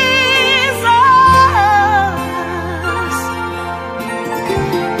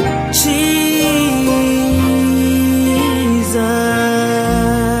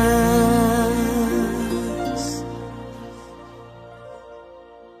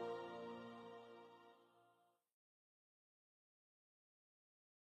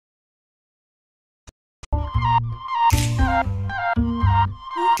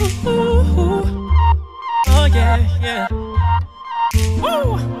 Oh yeah, yeah.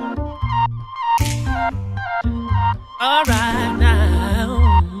 Woo. All right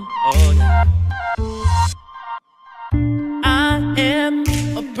now. Oh yeah. I am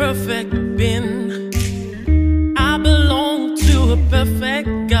a perfect being. I belong to a perfect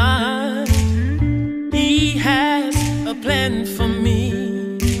God. He has a plan for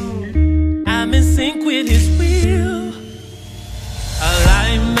me. I'm in sync with His will.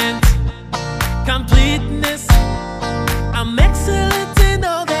 Alignment, completeness. I'm excellent in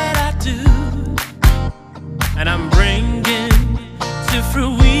all that I do, and I'm bringing to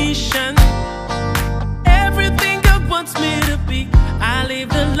fruition everything God wants me to be. I live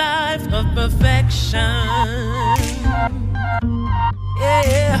the life of perfection.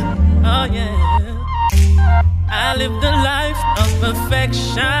 Yeah, oh yeah. I live the life of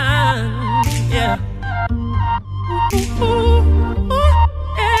perfection. Yeah.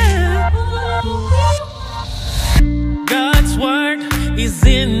 God's word is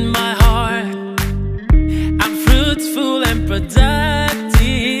in my heart. I'm fruitful and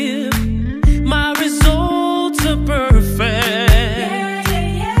productive. My results are perfect,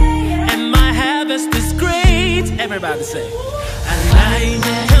 and my harvest is great. Everybody say,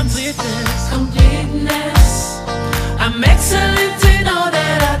 alignment, completeness. I'm excellent in all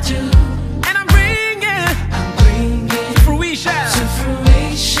that I do.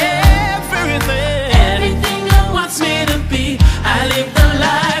 Everything God wants me to be. I live the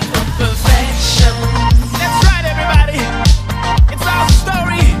life of perfection. That's right, everybody. It's our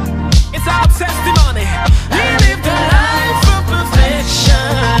story. It's our testimony. We live the life of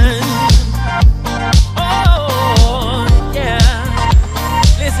perfection. Oh, yeah.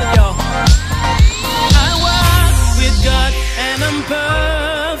 Listen, y'all. I walk with God and I'm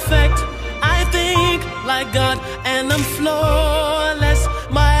perfect. I think like God and I'm flawless.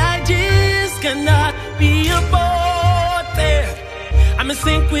 My ideas cannot be aborted. I'm in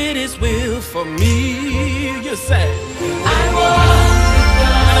sync with His will for me. You say, I walk with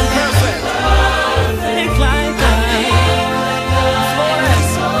God and I'm perfect. Think like God.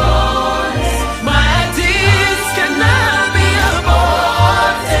 Flawless. My ideas cannot be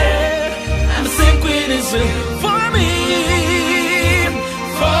aborted. I'm in sync with His will for me.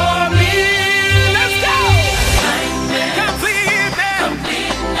 For me. Let's go.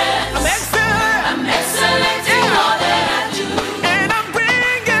 I'm excellent in all that I do, and I'm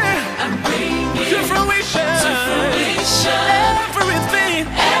bringing to fruition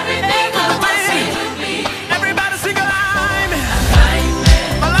everything God wants me to be. Everybody sing alignment,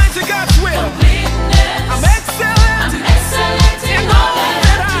 align to God's will. I'm excellent in all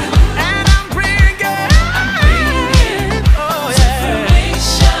that I do, and I'm bringing oh yeah,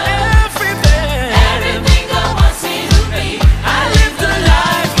 everything God wants me to be. I live the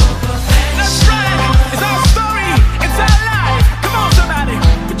life. That's right. It's our story. It's our life. Come on, somebody.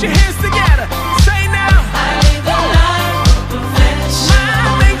 Put your hands together. Say now. I live the life of perfection.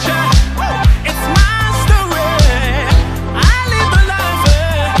 My nature. It's my story. I live the life.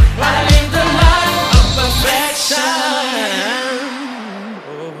 I live the life of perfection.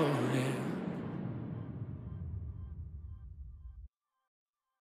 Oh, yeah.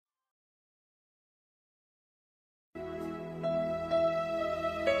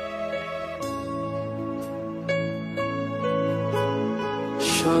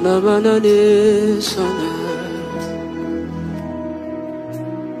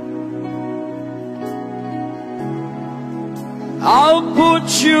 I'll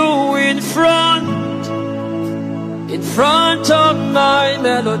put you in front of my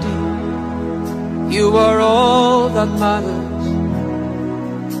melody. You are all that matters.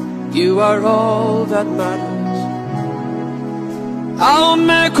 You are all that matters. I'll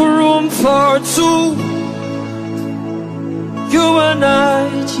make room for two. You and I,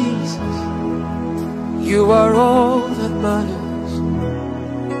 Jesus. You are all that matters.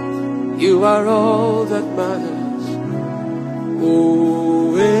 You are all that matters.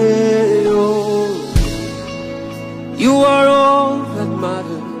 Oh, hey, oh. You are all that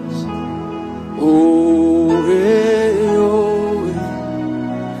matters. Oh, hey, oh,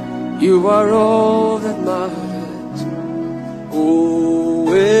 hey. You are all that matters. Oh,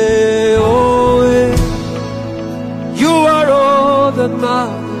 hey, oh, hey. You are all that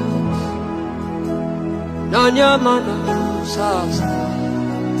matters. Nanya mana sasa.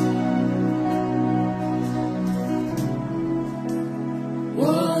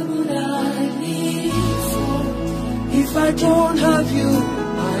 What would I live for if I don't have you in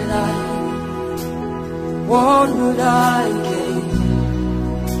my life? What would I gain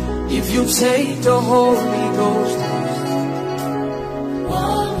if you take the Holy Ghost?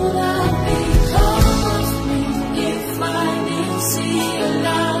 What would I become of me if I didn't see your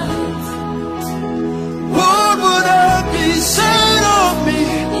light? What would I be said of me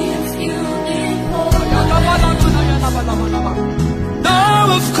If you didn't hold now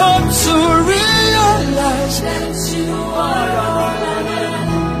I've come to realize that you are all that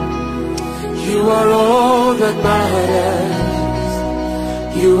matters. you are all that matters.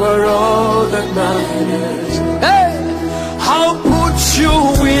 You are all that matters. Hey, I'll put you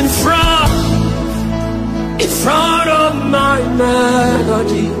in front of my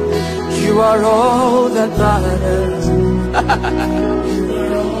melody. You are all that matters.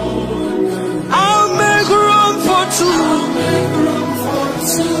 I'll make room for two.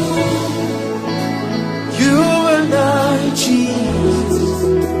 You and I, Jesus.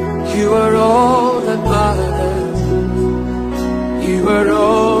 You are all that matters. You are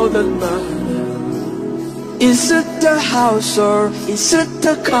all that matters. Is it the house or is it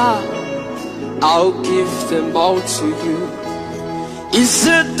the car? I'll give them all to you. Is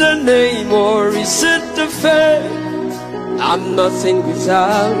it the name or is it the fame? I'm nothing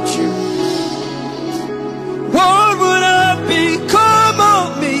without you. What would I become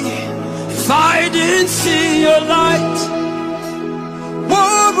of me if I didn't see your light?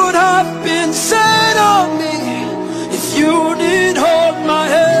 What would have been said of me if you didn't hold my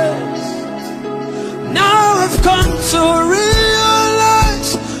hands? Now I've come to realize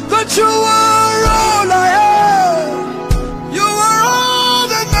that you are all I have. You are all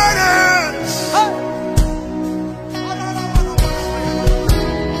that matters.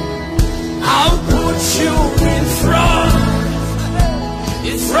 I'll put you in front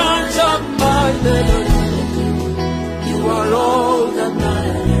of my melody. You are all that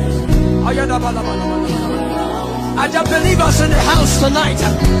matters. I just believe us in the house tonight.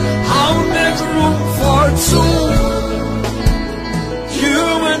 I'll make room for two. You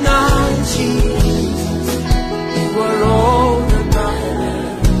and I, Jesus. You are all that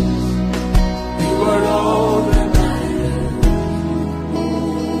matters. You are all that matters. Oh,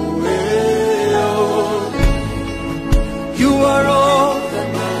 hey, oh. You are all that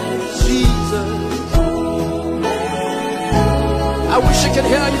matters, Jesus. I wish I could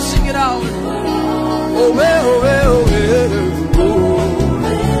hear you sing it out. Oh, hey, oh, hey, oh, hey, oh.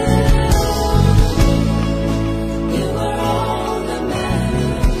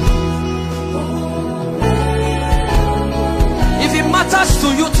 To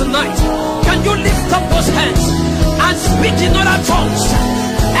you tonight, can you lift up those hands and speak in other tongues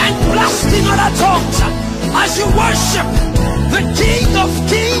and blast in other tongues as you worship the King of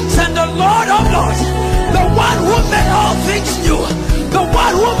Kings and the Lord of Lords, the one who made all things new, the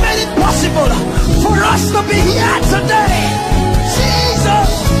one who made it possible for us to be here today? Jesus!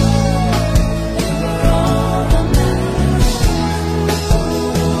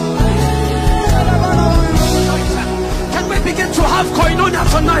 Begin to have koinonia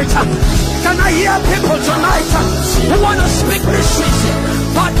tonight. Can I hear people tonight who want to speak mysteries?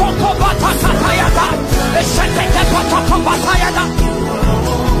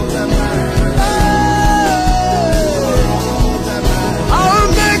 I'll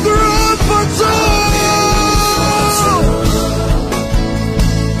make room for two.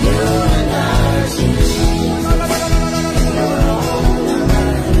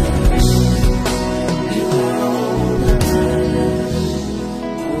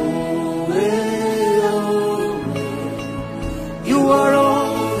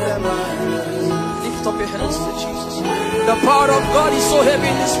 The power of God is so heavy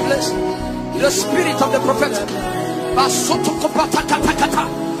in this place. The spirit of the prophet.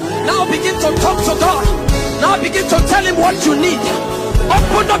 Now begin to talk to God. Now begin to tell him what you need.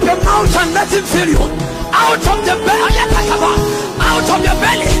 Open up your mouth and let him fill you. Out of the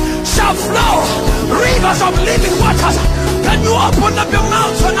belly shall flow rivers of living waters. Can you open up your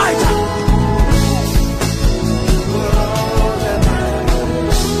mouth tonight?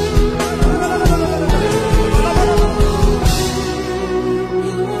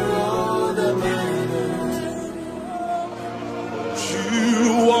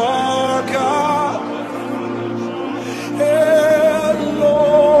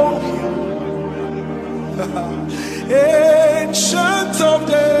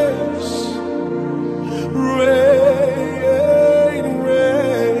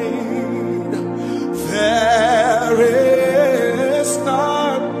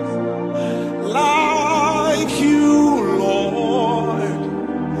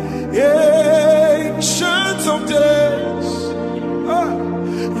 Ancient of days,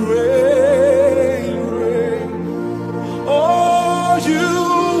 reign, reign. Oh, you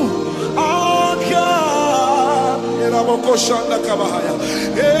are God.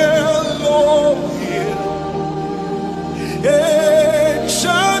 Elohim,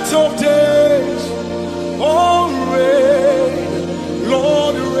 ancient of days, oh, reign,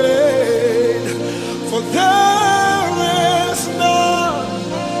 Lord, reign. For there is none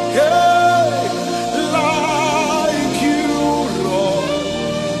like you, Lord.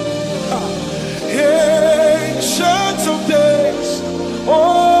 Ancient of days,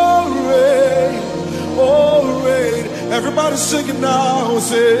 oh, reign, oh, reign. Everybody sing it now,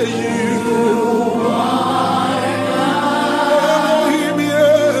 say you are Elohim,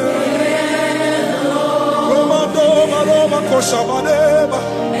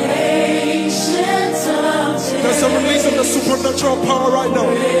 there's a release of the supernatural power right now.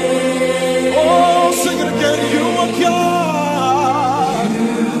 Oh, sing it again. You are God.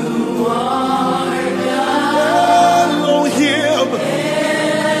 You are God. Elohim.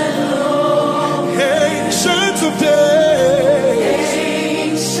 Ancient of days.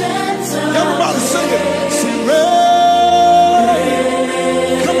 Everybody sing it. Sing rain.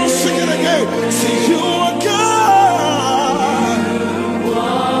 Come on, sing it again. Sing you are God.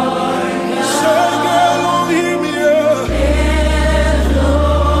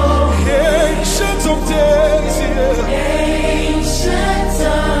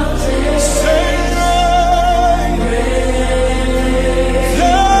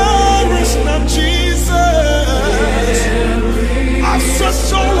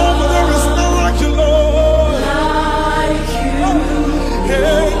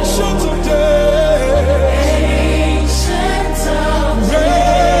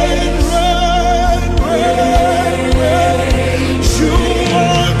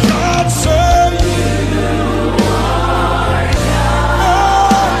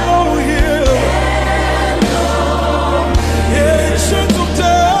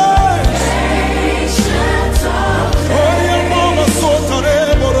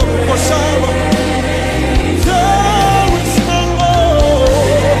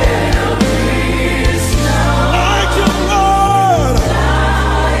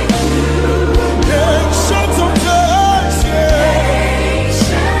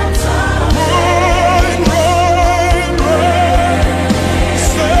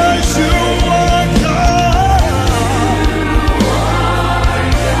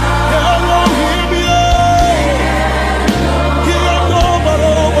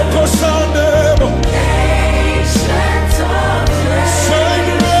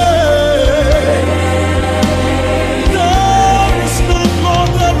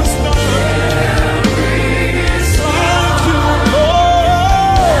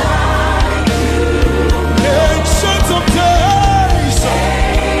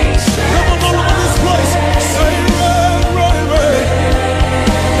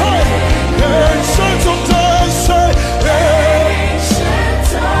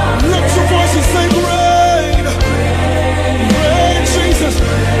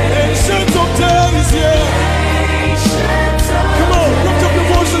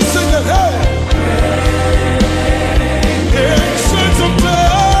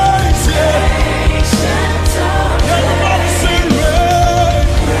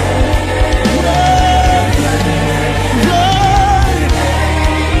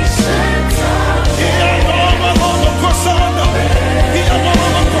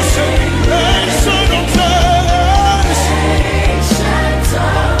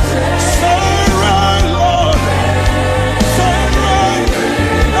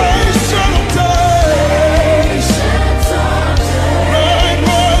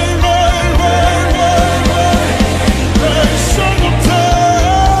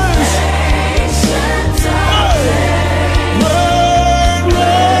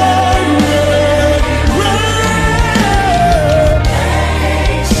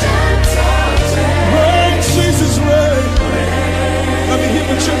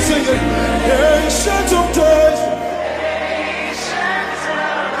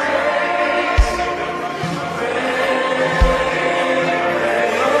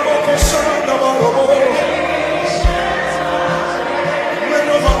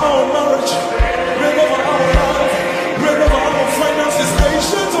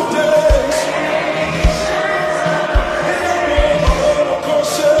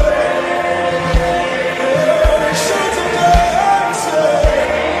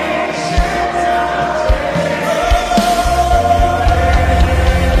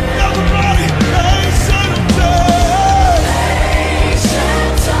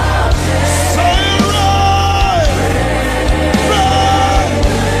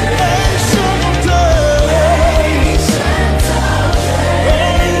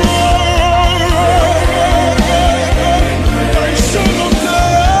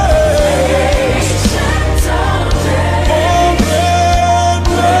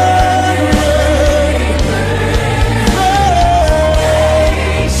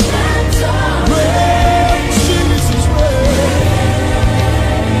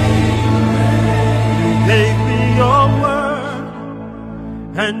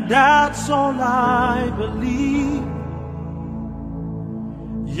 believe.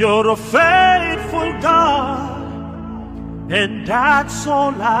 You're a faithful God, and that's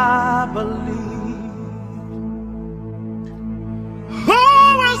all I believe.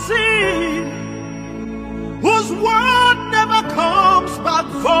 Who is he whose word never comes back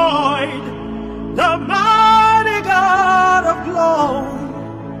void? The mighty God of glory,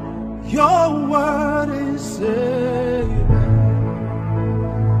 your word is Amen.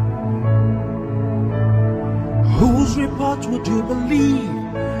 Whose report would you believe?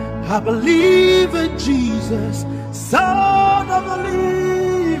 I believe in Jesus, Son of the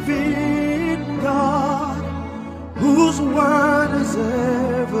living God, whose word is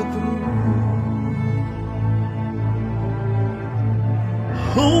ever true.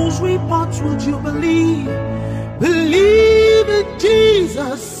 Whose report would you believe? Believe in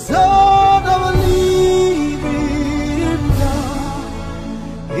Jesus, Son of the living God,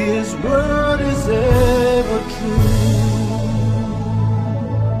 his word is ever true.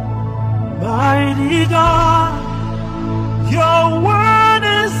 Mighty God, your word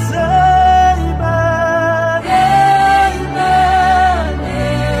is Amen. Amen,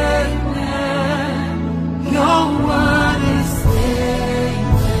 amen. Your word is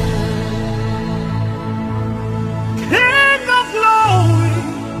Amen. King of glory,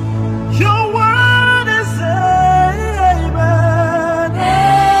 your word is Amen.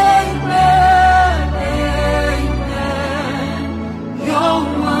 Amen, amen. Your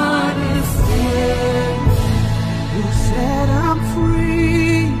word is you said I'm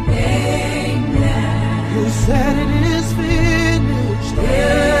free. Amen. You said it is finished.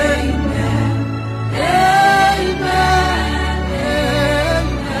 Amen. Amen.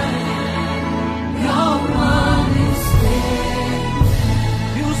 Amen. Your word is Amen.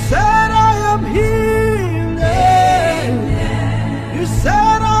 You said I am healed. Amen. You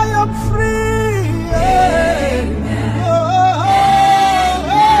said I am free. Amen. Oh,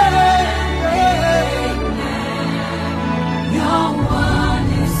 your word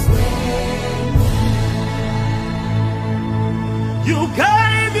is Amen. You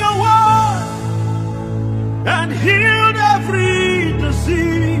gave your word and healed every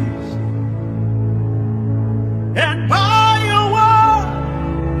disease, and by your word,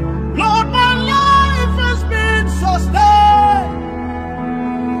 Lord, my life has been sustained.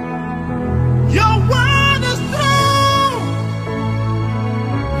 Your word is true,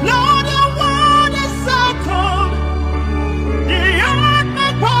 Lord. Your word is settled. The earth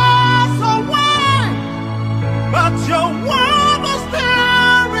may pass away, but your word will stand.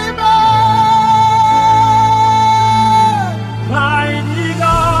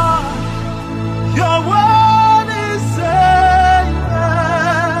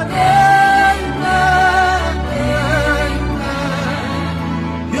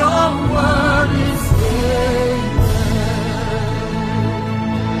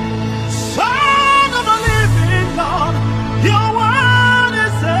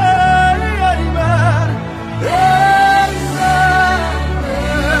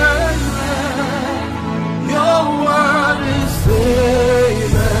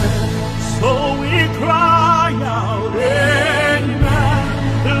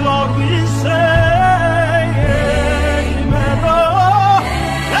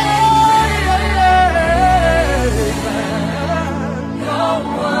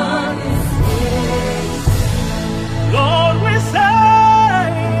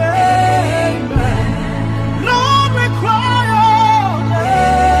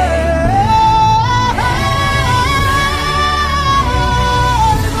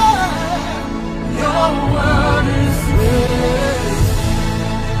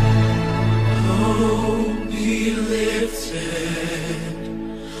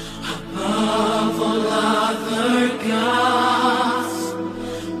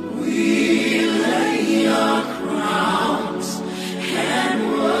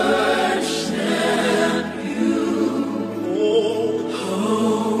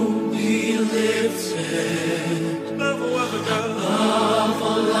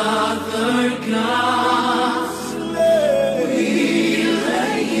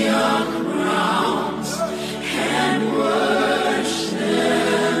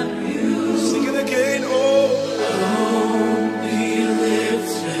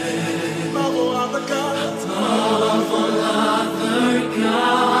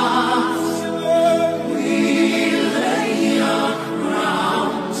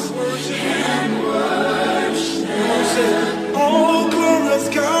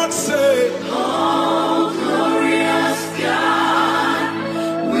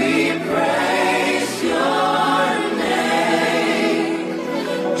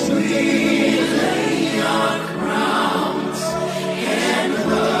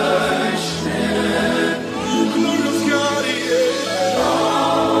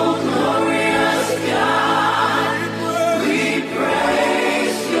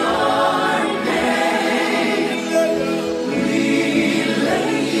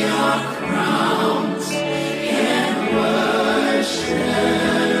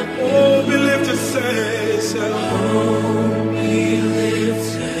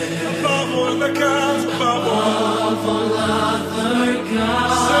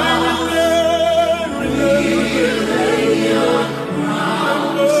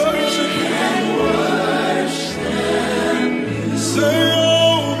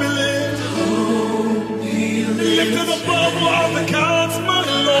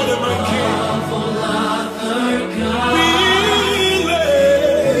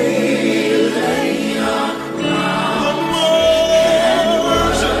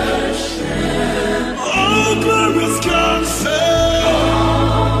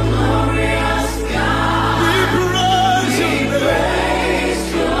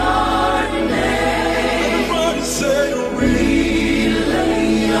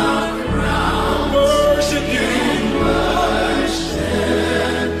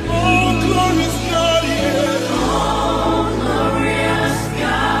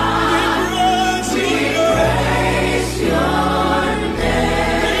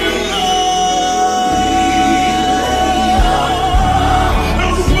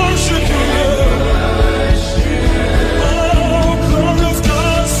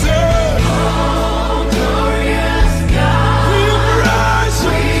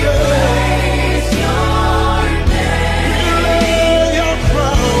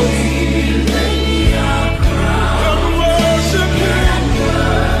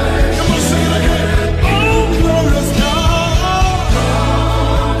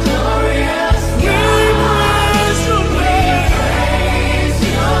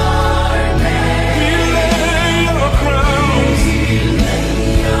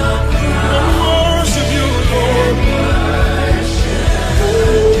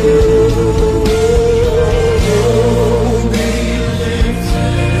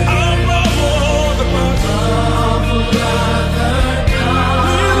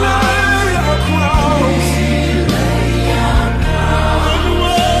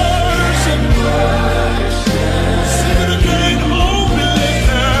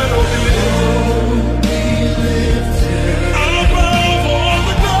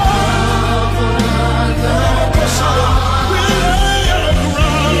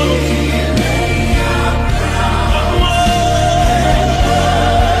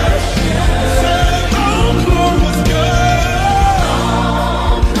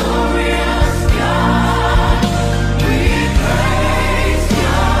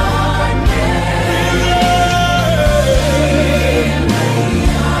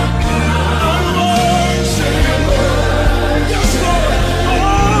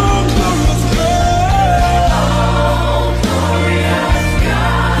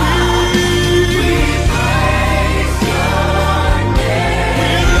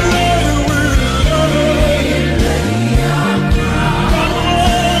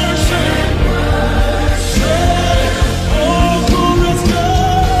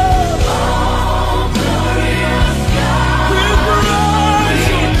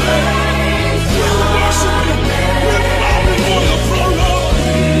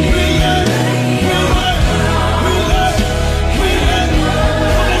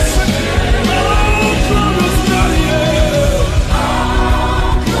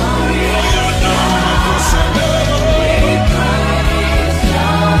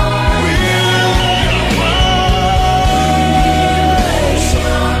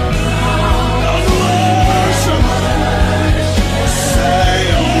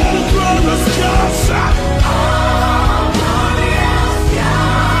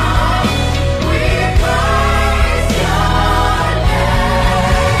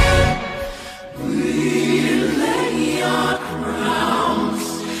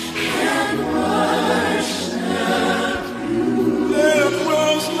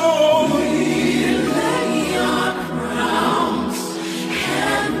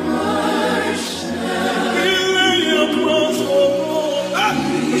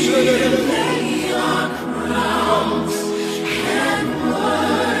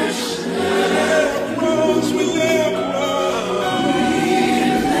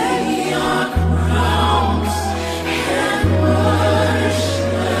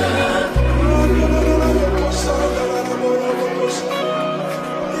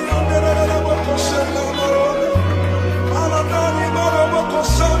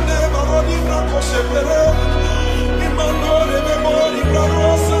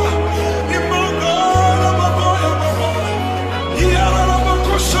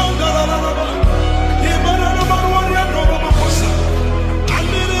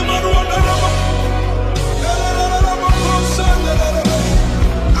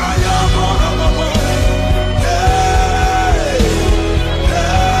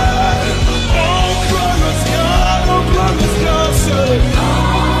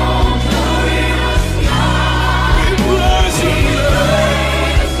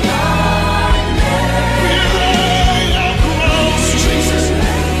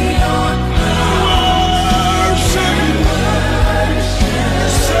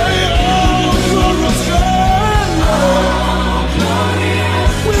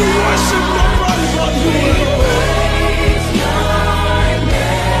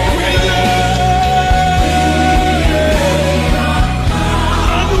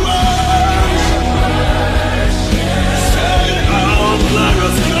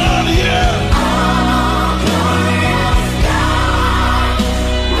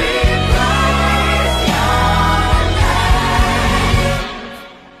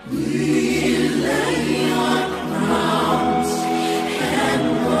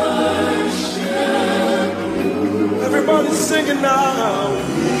 singing now.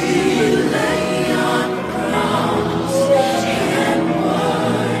 We lay our crowns and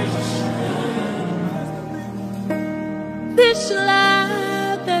worship. This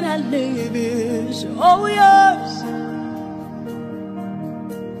life that I live is all yours.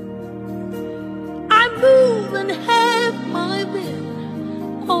 I move and have my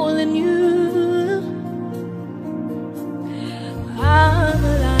being all in you. I'm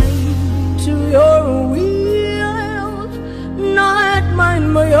aligned to your will, not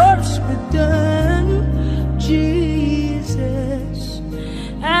mine but yours be done, Jesus.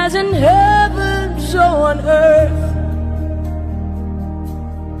 As in heaven, so on earth.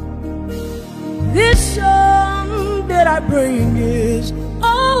 This song that I bring is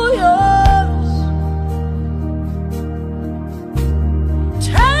all yours.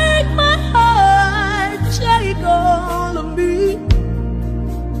 Take my heart, take all of me.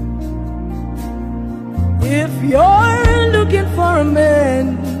 If you're looking for a man,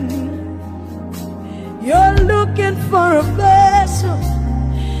 you're looking for a vessel,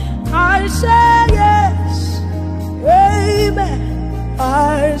 I say yes, amen,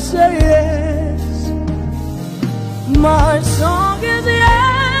 I say yes. My song is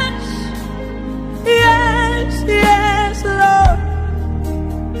yes, yes, yes, Lord.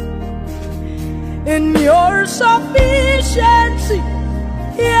 In your sufficiency,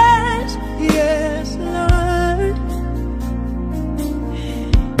 yes, yes, Lord.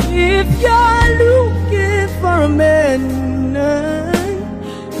 If you're looking for a man,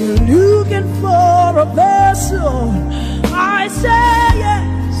 you're looking for a vessel, I say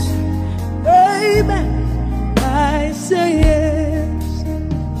yes, amen, I say yes.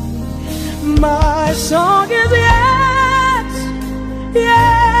 My song is yes,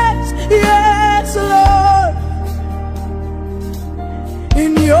 yes, yes, Lord.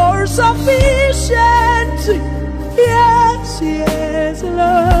 In your sufficiency, yes, yes,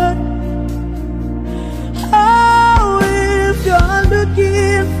 Lord. Oh, if you're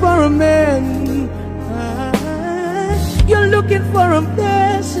looking for a man, you're looking for a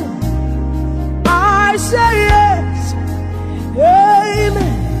vessel, I say yes,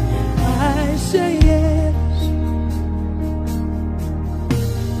 amen, I say yes.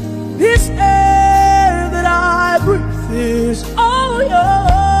 This air that I breathe is all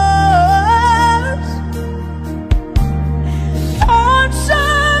yours.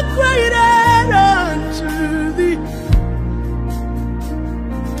 Consecrated unto thee.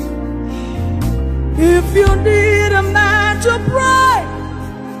 If you need a man to pray,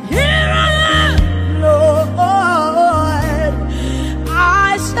 here I am, Lord.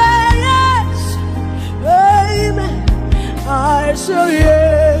 I say yes, amen, I say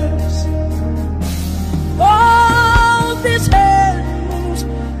yes. All these hands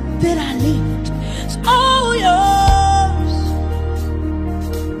that I lift is all yours.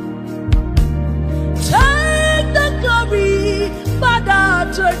 Take the glory, Father,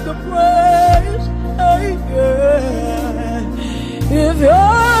 take the praise. If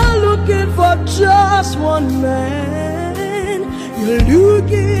you're looking for just one man, you're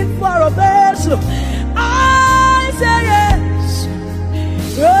looking for a vessel, I say yes,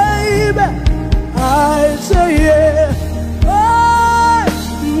 amen, I say yes. Oh,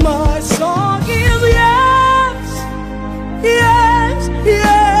 my song is yes, yes,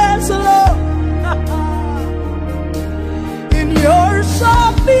 yes, Lord. In your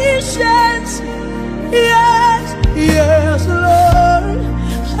sufficiency,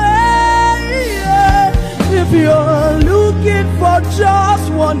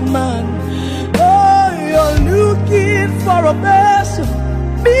 one man. Oh, you're looking for a vessel.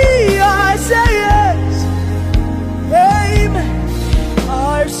 Me, I say yes. Amen.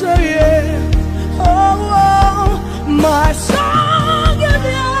 I say yes. Oh, my song is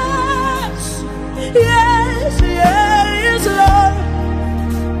yes. Yes, yes, Lord.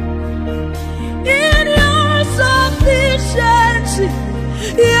 In your sufficiency.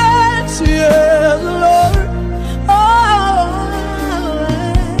 Yes, yes, Lord. Oh,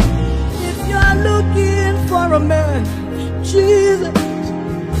 if you're looking for a man, Jesus,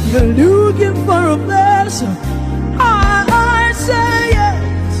 you're looking for a vessel, I say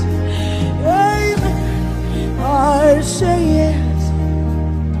yes. Amen. I say yes.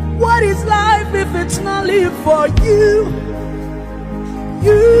 What is life if it's not live for you?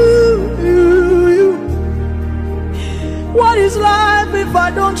 You. What is life if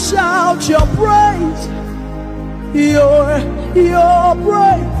I don't shout your praise? Your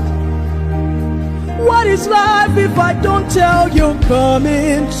praise. What is life if I don't tell you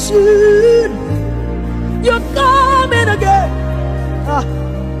coming soon? You're coming again.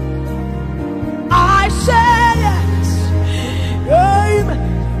 I say yes. Amen.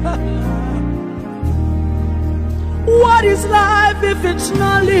 What is life if it's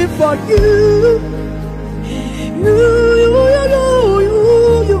not live for you? You.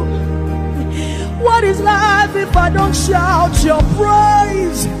 What is life if I don't shout your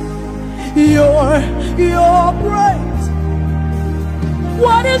praise? Your praise.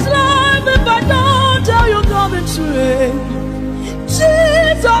 What is life if I don't tell you coming soon?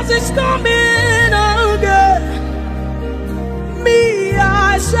 Jesus is coming again. Me,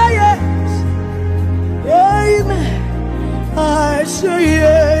 I say yes. Amen. I say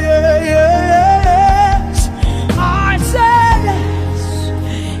yes. I say yes.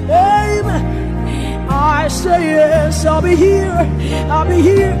 Amen. I say yes. I'll be here. I'll be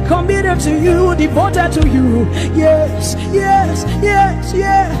here, committed to you, devoted to you. Yes, yes, yes,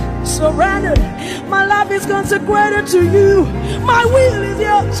 yes. Surrendered. My life is consecrated to you. My will is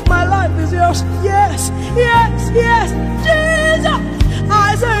yours. My life is yours. Yes, yes, yes. Jesus.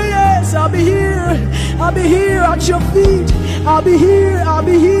 I say yes. I'll be here. I'll be here at your feet. I'll be here. I'll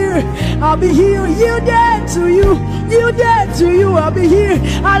be here. I'll be here. Yielded to you. Yielded to you. I'll be here.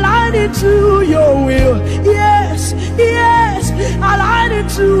 Aligned into your will. Yes, yes. Aligned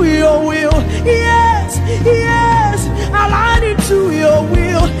into your will. Yes, yes. Aligned into your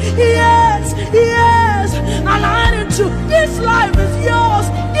will. Yes, yes. Aligned into this life is yours.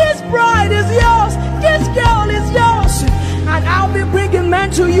 This bride is yours. This girl is yours. And I'll be bringing men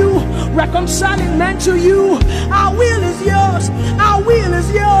to you, reconciling men to you. I will